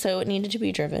everything, so it needed to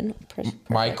be driven.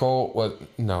 Michael was...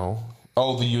 No.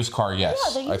 Oh, the used car, yes.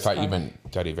 Yeah, the used I thought car. you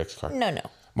meant Daddy Vic's car. No.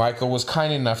 Michael was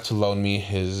kind enough to loan me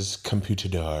his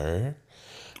computer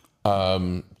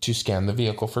to scan the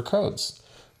vehicle for codes.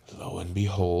 Lo and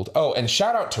behold. Oh, and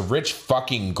shout out to Rich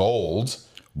fucking Gold.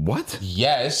 What?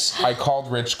 Yes, I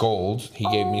called Rich Gold. He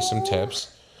gave me some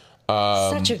tips.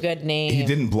 Such a good name. He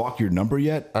didn't block your number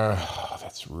yet? Oh,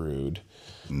 that's rude.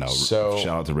 No. So-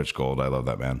 shout out to Rich Gold. I love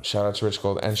that man. Shout out to Rich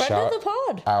Gold. And Friend shout of the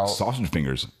pod. out... Sausage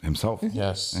fingers himself.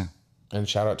 Yes. Yeah. And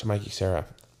shout out to Mikey Sarah.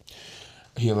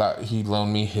 He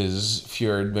loaned me his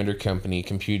Fjord Motor Company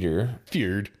computer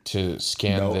to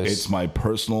scan No, this. it's my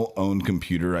personal owned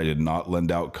computer. I did not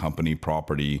lend out company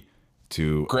property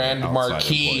to Grand outside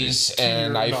Marquis, employees.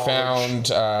 and I found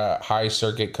high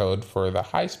circuit code for the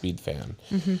high-speed fan.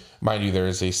 Mind you, there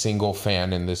is a single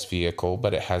fan in this vehicle,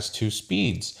 but it has 2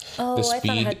 speeds. Oh, the I thought it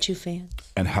speed, had 2 fans.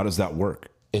 And how does that work?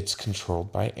 it's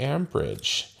controlled by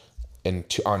amperage. And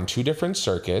on 2 different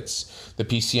circuits, the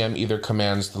PCM either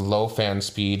commands the low fan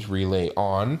speed relay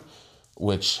on,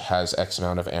 which has X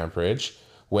amount of amperage.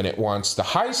 When it wants the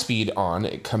high speed on,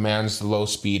 it commands the low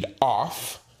speed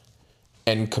off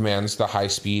and commands the high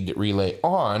speed relay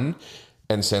on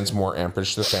and sends more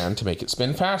amperage to the fan to make it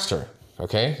spin faster.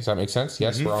 Okay, does that make sense?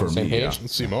 Yes, we're on the same page.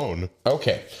 Simone.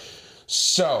 Okay.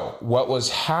 So what was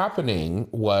happening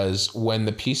was when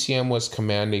the PCM was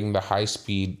commanding the high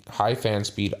fan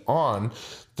speed on,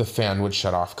 the fan would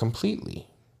shut off completely.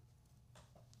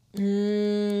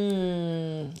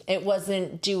 It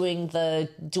wasn't doing the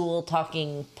dual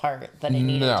talking part that it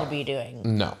needed to be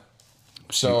doing. No.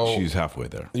 So She's halfway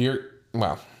there.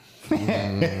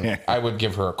 I would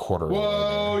give her a quarter.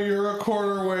 Whoa, you're a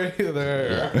quarter way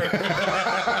there.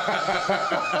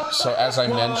 So as I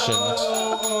mentioned,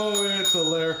 Oh, it's a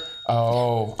lair.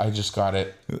 oh, I just got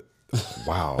it.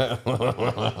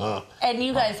 Wow. And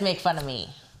you guys make fun of me.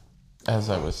 As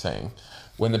I was saying,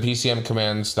 when the PCM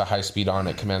commands the high speed on,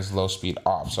 it commands the low speed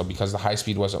off. So because the high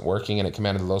speed wasn't working and it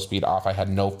commanded the low speed off, I had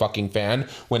no fucking fan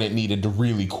when it needed to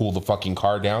really cool the fucking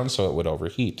car down so it would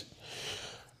overheat.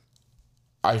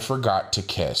 I forgot to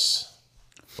kiss.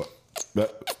 Keep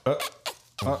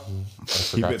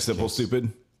it simple,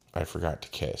 stupid. I forgot to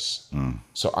kiss.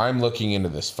 So I'm looking into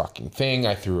this fucking thing.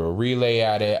 I threw a relay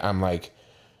at it. I'm like,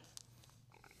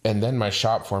 and then my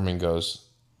shop foreman goes,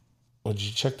 "Well, did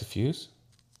you check the fuse?"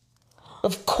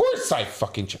 Of course I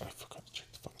fucking checked. I forgot to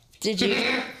check the fucking fuse. Did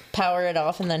you power it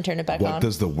off and then turn it back What on?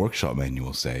 does the workshop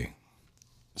manual say?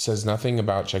 It says nothing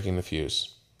about checking the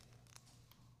fuse.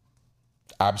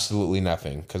 Absolutely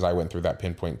nothing, because I went through that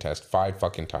pinpoint test 5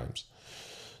 fucking times.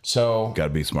 So, Got to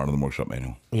be smarter than the workshop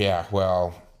manual. yeah,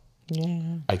 well,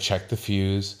 I checked the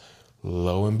fuse.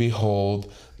 Lo and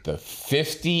behold, the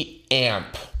 50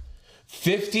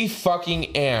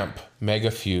 fucking amp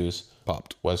mega fuse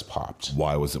was popped.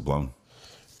 Why was it blown?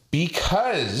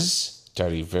 Because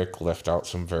Daddy Vic left out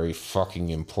some very fucking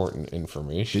important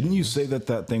information. Didn't you say that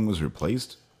that thing was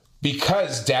replaced?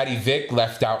 Because Daddy Vic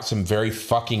left out some very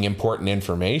fucking important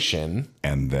information.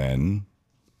 And then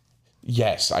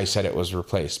Yes, I said it was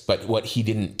replaced. But what he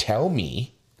didn't tell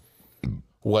me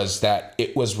was that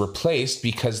it was replaced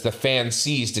because the fan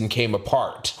seized and came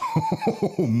apart.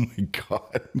 oh my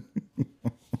God.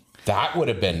 That would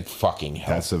have been fucking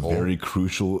helpful. That's a very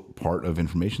crucial part of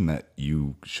information that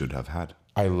you should have had.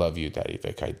 I love you, Daddy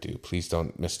Vic. I do. Please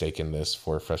don't mistaken this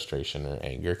for frustration or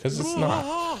anger, because it's not.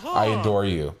 I adore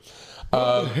you.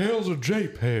 What the hell's a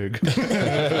JPEG?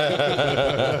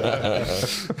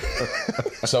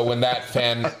 So when that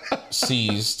fan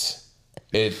seized,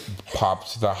 it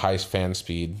popped the high fan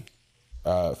speed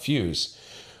fuse.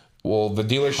 Well, the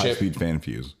dealership... High-speed fan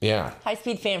fuse. Yeah.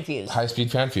 High-speed fan fuse.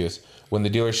 High-speed fan fuse. When the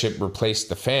dealership replaced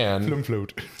the fan... Flim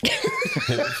float.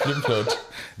 Flim float.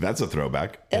 That's a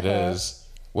throwback. It is.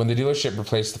 When the dealership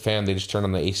replaced the fan, they just turned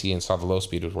on the AC and saw the low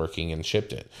speed was working and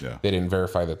shipped it. Yeah. They didn't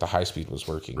verify that the high speed was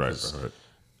working. Right.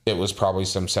 It was probably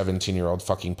some 17-year-old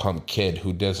fucking punk kid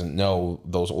who doesn't know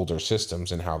those older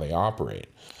systems and how they operate.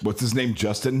 What's his name?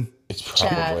 Justin? It's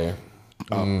probably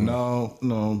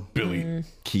No. Billy.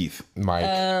 Keith. Mike.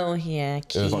 Oh, yeah.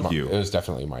 Fuck you. It was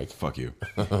definitely Mike. Fuck you.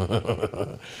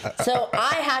 So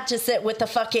I had to sit with the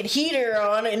fucking heater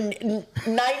on in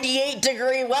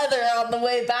 98-degree weather on the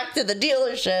way back to the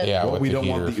dealership. Yeah, Well, with we the don't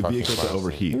want heater the fucking vehicle to blasting.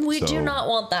 overheat. We so- do not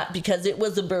want that because it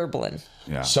was a burbling.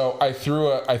 Yeah. So I threw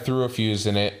a fuse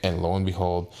in it, and lo and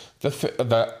behold,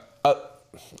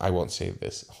 I won't say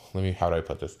this. How do I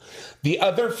put this? The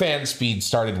other fan speed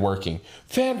started working.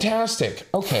 Fantastic.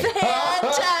 Okay.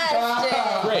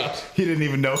 Fantastic. Great. He didn't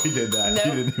even know he did that. No.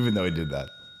 He didn't even know he did that.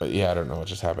 But yeah, I don't know what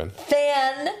just happened.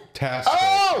 Task.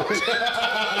 Oh!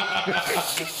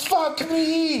 Fuck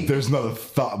me. There's not a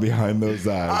thought behind those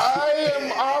eyes. I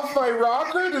am off my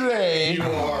rocker today. You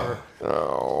are.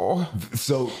 Oh.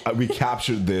 So we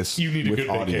captured this You need a with good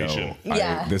audio. vacation.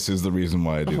 Yeah. This is the reason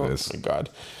why I do this. My God.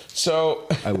 So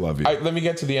I love you. let me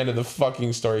get to the end of the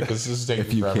fucking story because this is If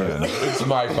taking you forever. can. It's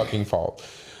my fucking fault.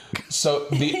 So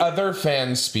the other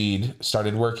fan speed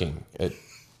started working.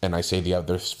 And I say the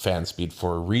other fan speed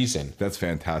for a reason. That's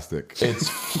fantastic. It's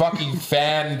fucking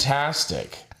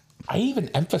fantastic. I even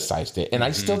emphasized it, and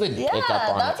I still didn't Yeah, pick up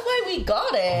on that's it. why we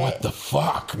got it. What the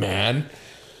fuck, man?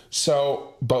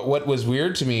 So, but what was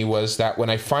weird to me was that when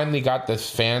I finally got the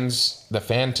fan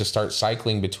to start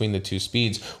cycling between the two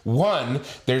speeds, one,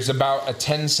 there's about a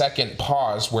 10-second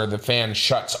pause where the fan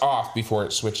shuts off before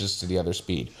it switches to the other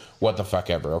speed. What the fuck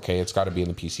ever, okay? It's got to be in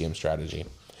the PCM strategy.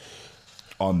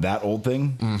 On that old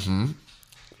thing?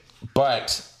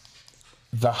 But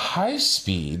the high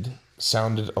speed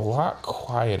sounded a lot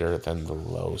quieter than the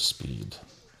low speed.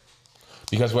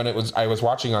 Because when I was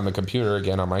watching on the computer,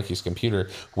 again on Mikey's computer,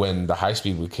 when the high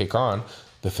speed would kick on,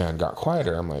 the fan got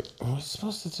quieter. I'm like, oh, it's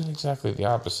supposed to do exactly the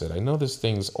opposite. I know this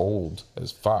thing's old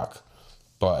as fuck,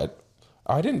 but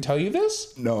I didn't tell you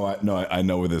this? No, I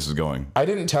know where this is going. I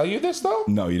didn't tell you this, though?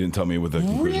 No, you didn't tell me what the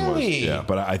conclusion was. Really? Yeah,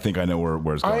 but I think I know where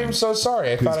it's going. I am so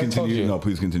sorry. I Please thought I told continue. you. No,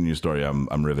 please continue your story.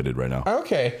 I'm riveted right now.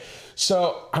 Okay.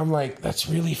 So I'm like, that's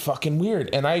really fucking weird.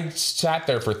 And I sat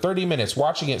there for 30 minutes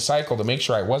watching it cycle to make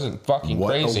sure I wasn't fucking What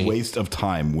crazy. a waste of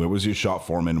time. Where was your shop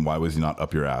foreman? Why was he not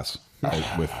up your ass?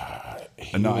 With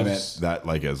no, I meant that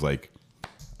as I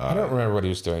don't remember what he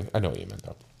was doing. I know what you meant,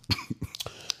 though.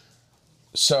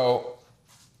 So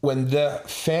when the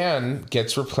fan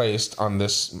gets replaced on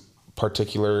this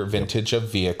particular vintage of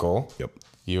vehicle, Yep.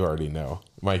 You already know.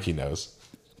 Mikey knows.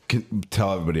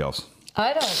 Tell everybody else.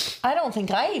 I don't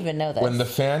think I even know this. When the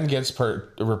fan gets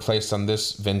replaced on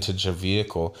this vintage of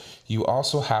vehicle, you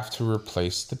also have to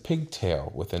replace the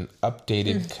pigtail with an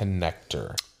updated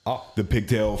connector. The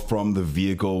pigtail from the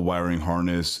vehicle wiring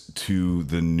harness to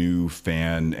the new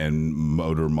fan and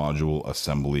motor module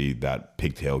assembly. That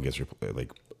pigtail gets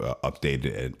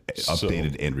updated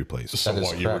and replaced. So That is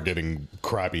what, you were correct. getting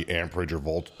crappy amperage or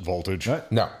voltage?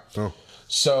 No. Oh.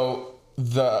 So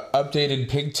the updated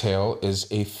pigtail is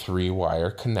a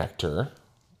 3-wire connector.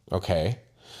 Okay.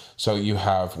 So you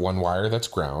have one wire that's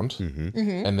ground,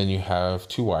 and then you have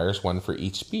 2 wires, one for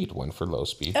each speed, one for low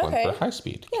speed, one Okay. for high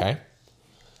speed. Okay.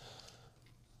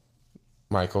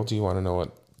 Michael, do you want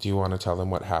to tell them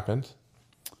what happened?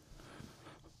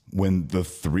 When the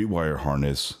 3-wire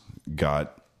harness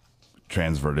got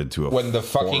transverted to a When the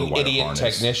fucking 4-wire idiot harness,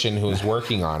 technician who was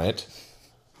working on it,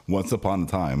 once upon a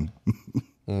time,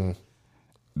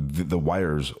 the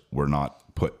wires were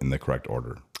not put in the correct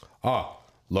order.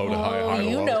 Low to high, high to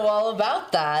you low. know all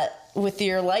about that with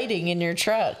your lighting in your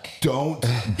truck. Don't.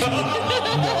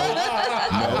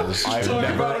 No,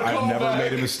 I've never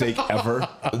made a mistake ever.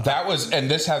 that was, and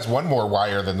this has one more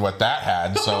wire than what that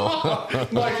had. So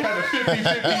Mike had a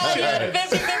 50-50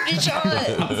 chance. 50-50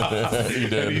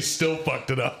 shot. And he still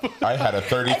fucked it up. I had a And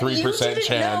 33% you didn't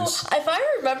chance. know- if I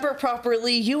remember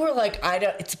properly, you were like,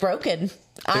 it's broken.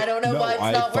 I don't know why it's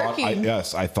not working.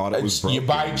 I thought it was broken. You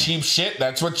buy cheap shit,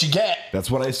 that's what you get. That's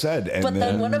what I said. And But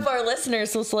then one of our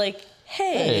listeners was like,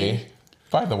 hey, Hey,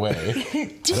 by the way,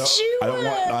 did you?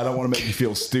 I don't want to make you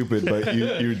feel stupid, but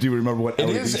you do remember what it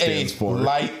LED is a stands for.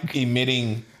 light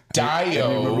emitting diode. And you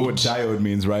remember what diode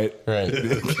means, right? Right.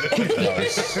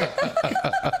 Yes.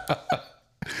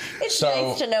 It's So-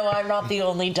 nice to know I'm not the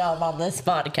only dumb on this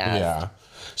podcast. Yeah.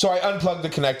 So I unplugged the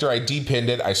connector, I depinned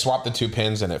it, I swapped the 2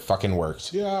 pins, and it fucking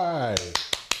worked. Yay.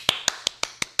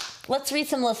 Let's read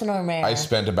some listener mail. I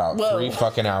spent about 3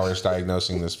 fucking hours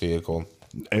diagnosing this vehicle.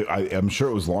 I'm sure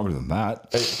it was longer than that.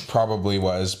 It probably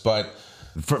was, but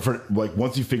For like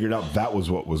once you figured out that was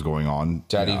what was going on,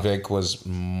 Daddy Vic was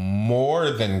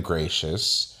more than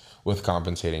gracious with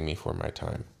compensating me for my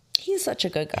time. He's such a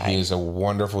good guy. He is a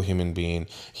wonderful human being.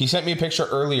 He sent me a picture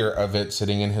earlier of it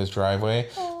sitting in his driveway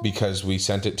because we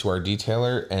sent it to our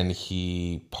detailer and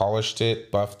he polished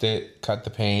it, buffed it, cut the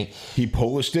paint. he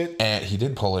polished it. And he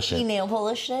did polish He it. nail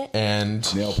polished it. And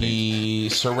he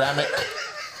ceramic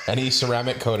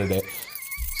coated it.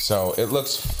 So it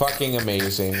looks fucking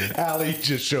amazing. Allie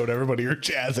just showed everybody her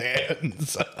jazz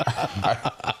hands.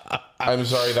 I'm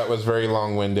sorry that was very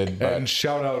long-winded, but And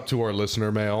shout out to our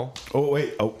listener mail. Oh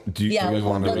wait. Oh, do you? Yeah, we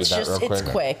want to read let's that just, real it's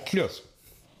quick? quick. Yes.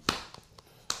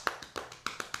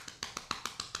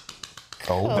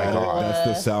 oh my god. That's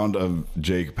the sound of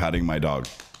Jake patting my dog.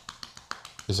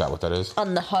 Is that what that is?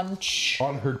 On the hunch.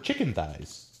 On her chicken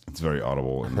thighs. It's very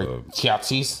audible. In the,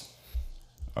 Tiatsies?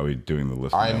 are we doing the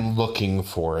list? I'm looking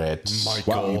for it.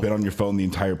 Wow, you've been on your phone the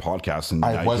entire podcast and now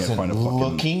I you can't wasn't find a fucking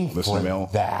looking listener for mail.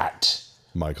 that.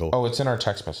 Michael. Oh, it's in our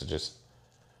text messages.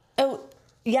 Oh,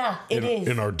 yeah, it is.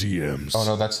 In our DMs. Oh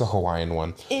no, that's the Hawaiian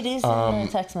one. It is in the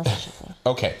text messages.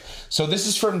 Okay, so this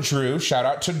is from Drew. Shout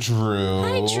out to Drew.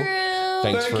 Hi, Drew.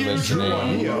 Thanks for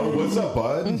listening. Yo, what's up,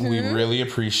 bud? We really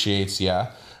appreciate ya.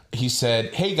 He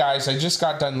said, "Hey guys, I just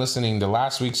got done listening to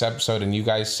last week's episode, and you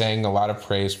guys sang a lot of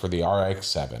praise for the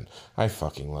RX-7. I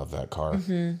fucking love that car.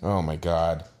 Oh my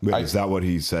god! Wait, is that what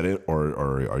he said it, or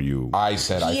are you? I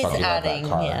said I He is fucking adding,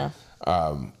 love that yeah.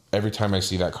 car. Every time I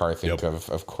see that car, I think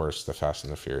of course, the Fast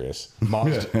and the Furious.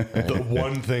 Mazda, the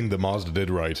one thing that Mazda did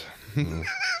right.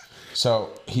 So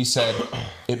he said,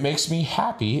 it makes me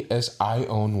happy as I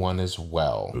own one as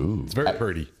well. Ooh. It's very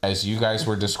pretty. As you guys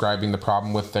were describing the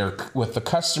problem with the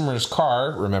customer's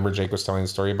car, remember Jake was telling the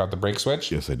story about the brake switch?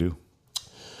 Yes, I do.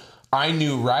 I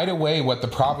knew right away what the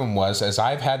problem was, as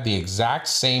I've had the exact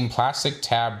same plastic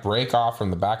tab break off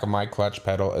from the back of my clutch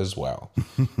pedal as well.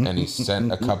 And he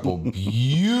sent a couple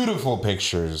beautiful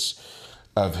pictures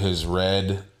of his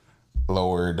red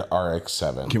lowered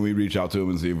RX-7. Can we reach out to him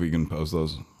and see if we can post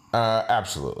those?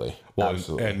 Absolutely. Well,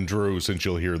 Absolutely. and Drew, since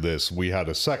you'll hear this, we had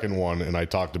a second one, and I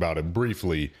talked about it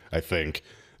briefly, I think,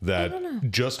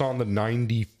 that just on the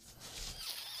 90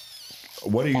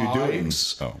 What are you doing?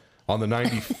 Fives. Oh, on the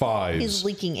He's 95s,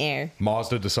 leaking air.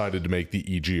 Mazda decided to make the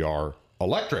EGR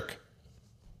electric.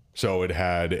 So it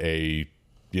had a,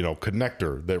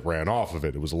 connector that ran off of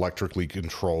it. It was electrically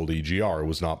controlled EGR. It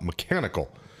was not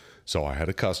mechanical. So I had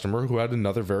a customer who had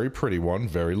another very pretty one,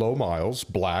 very low miles,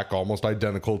 black, almost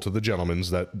identical to the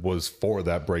gentleman's that was for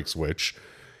that brake switch.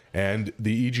 And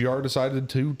the EGR decided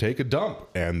to take a dump,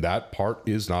 and that part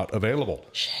is not available.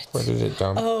 Where did it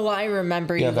dump? Oh, I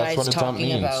remember you that's guys what a dump talking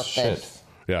means. about Shit. this.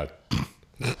 Yeah.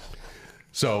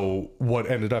 So what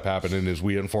ended up happening is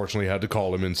we unfortunately had to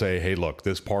call him and say, hey, look,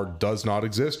 this part does not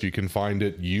exist. You can find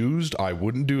it used. I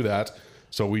wouldn't do that.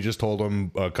 So we just told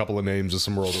him a couple of names of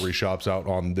some rotary shops out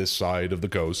on this side of the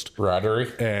coast Rotary?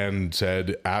 and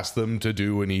said, ask them to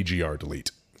do an EGR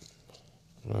delete.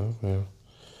 Oh, yeah.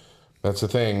 That's the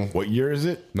thing. what year is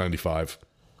it? 95.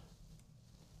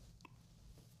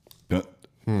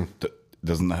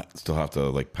 Doesn't that still have to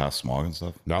like pass smog and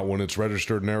stuff? Not when it's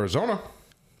registered in Arizona.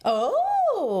 Oh.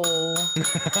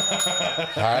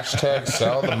 Hashtag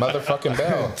sell the motherfucking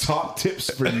bell. Top tips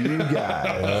for you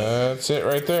guys. That's it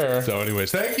right there. So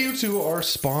anyways, thank you to our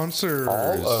sponsors.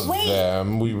 All of Wait.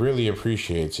 them, we really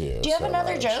appreciate you. Do you have so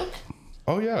another much. joke?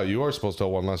 Oh, yeah, you are supposed to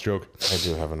tell one last joke. I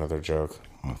do have another joke.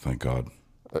 Oh, thank God.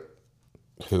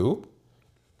 Who?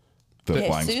 The Yeah,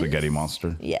 flying Sue? spaghetti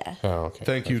monster. Yeah. Oh, okay.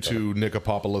 Thank you to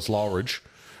Nicopopolis Lawridge.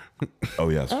 Oh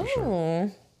yes, for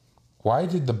sure. Why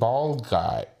did the bald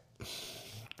guy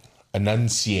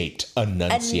enunciate? Don't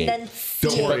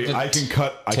worry, I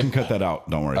can cut that out.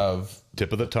 Don't worry. Of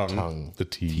Tip of the tongue. The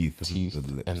teeth. teeth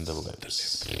and the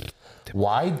lips.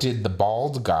 Why did the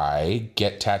bald guy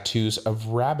get tattoos of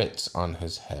rabbits on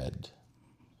his head?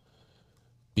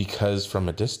 Because from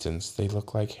a distance, they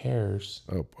look like hairs.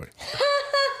 Oh, boy.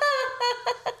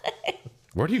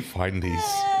 Where do you find these?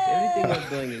 Everything you're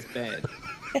doing is bad.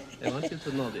 I want you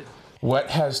to know this. What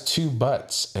has two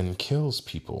butts and kills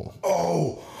people?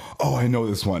 Oh, I know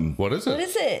this one. What is it? What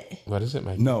is it? What is it,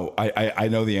 Mike? No, I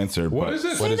know the answer. What but is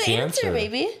it? What Say is the the answer, answer?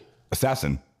 baby.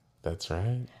 Assassin. That's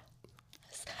right.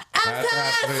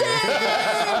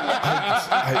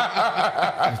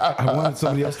 I wanted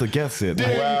somebody else to guess it.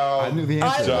 Well, I knew the I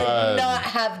answer. would not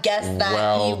have guessed that.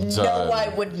 Well you done. know I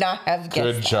would not have guessed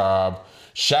Good that. job.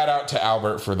 Shout out to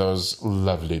Albert for those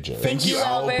lovely jokes. Thank you,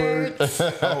 Albert.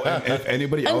 Oh, and if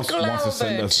anybody else Uncle wants to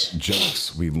send Albert. us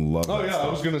jokes, we love Oh that yeah, stuff.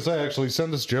 I was gonna say actually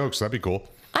send us jokes. That'd be cool.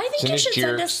 I think Send you us should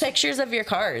send us jerks. pictures of your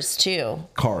cars too.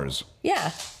 Cars.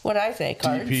 Yeah. What I say,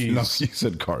 cars. No, DPs. you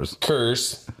said cars.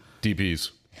 Curse.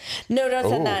 DPs. No, don't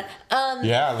send that.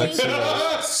 Yeah, let's Thank see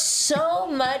that. you so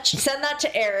much. Send that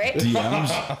to Eric. DMs.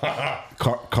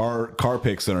 car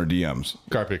pics in our DMs.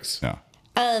 Car pics. Yeah.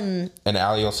 And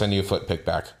Allie will send you a foot pick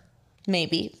back.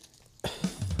 Maybe.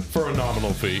 For a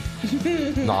nominal fee.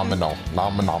 Nominal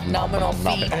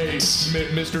fee. Hey,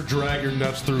 Mr. Drag Your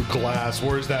Nuts Through Glass,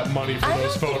 where's that money for I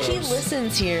those don't think photos? he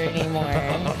listens here anymore.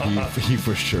 He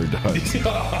for sure does.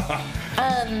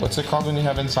 What's it called when you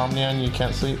have insomnia and you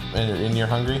can't sleep and you're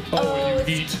hungry? Oh, and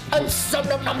you eat. Oh, so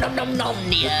nom nom nom nom nom.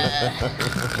 Yeah.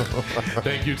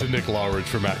 Thank you to Nick Lawridge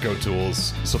from Matco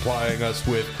Tools, supplying us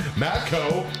with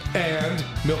Matco and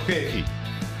Milkcakey.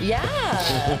 Yeah.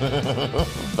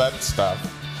 That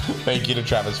stuff. Thank you to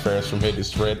Travis Ferris from Hey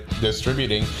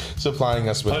Distributing, supplying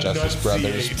us with Justice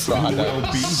Brothers Enunciate. We'll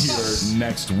products. be here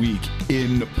next week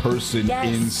in person, Yes.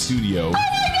 in studio.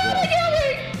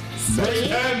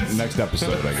 Next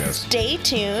episode, I guess. Stay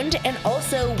tuned. And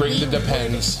also, Bring we the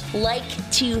depends. would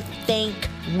like to thank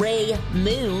Ray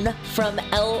Moon from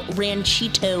El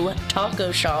Ranchito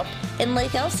Taco Shop in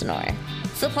Lake Elsinore,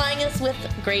 supplying us with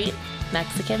great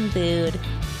Mexican food.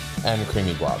 And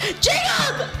creamy guac.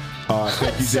 Jacob! Thank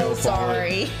you, So Dale Follett.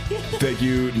 sorry. Thank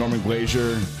you, Norman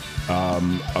Glazier.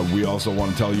 We also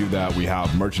want to tell you that we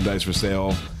have merchandise for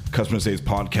sale.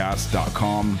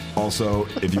 CustomerStatesPodcast.com. Also,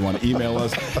 if you want to email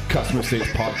us,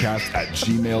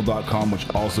 CustomerStatesPodcast@gmail.com, which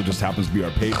also just happens to be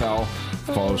our PayPal.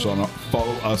 Follow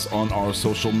us on our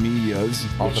social medias,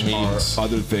 All the which means. are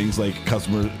other things like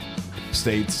Customer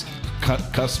States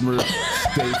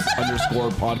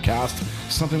 _podcast,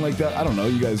 something like that. I don't know.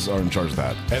 You guys are in charge of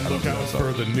that. And look out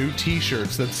for the new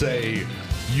t-shirts that say,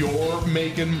 your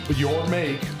make,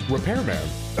 repairman.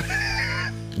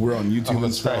 We're on YouTube and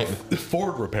That's stuff. right.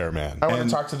 Ford repairman. I want to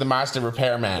talk to the Mazda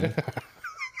repairman.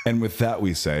 And with that,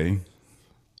 we say,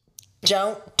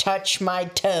 Don't touch my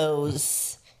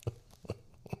toes.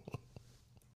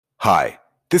 hi,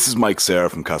 this is Mike Serra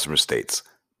from Customer States.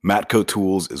 Matco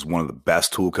Tools is one of the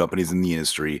best tool companies in the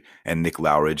industry, and Nick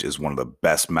Lowridge is one of the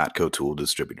best Matco tool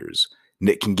distributors.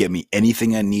 Nick can get me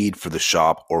anything I need for the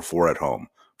shop or for at home.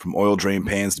 From oil drain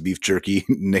pans to beef jerky,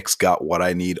 Nick's got what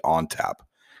I need on tap.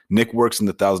 Nick works in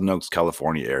the Thousand Oaks,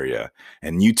 California area,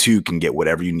 and you too can get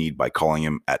whatever you need by calling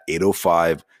him at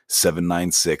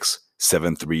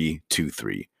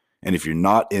 805-796-7323. And if you're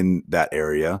not in that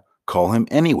area, call him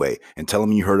anyway and tell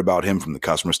him you heard about him from the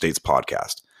Customer States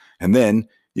podcast. And then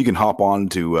you can hop on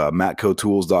to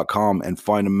matcotools.com and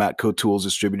find a Matco Tools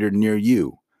distributor near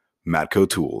you. Matco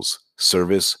Tools.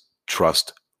 Service,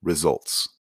 trust, results.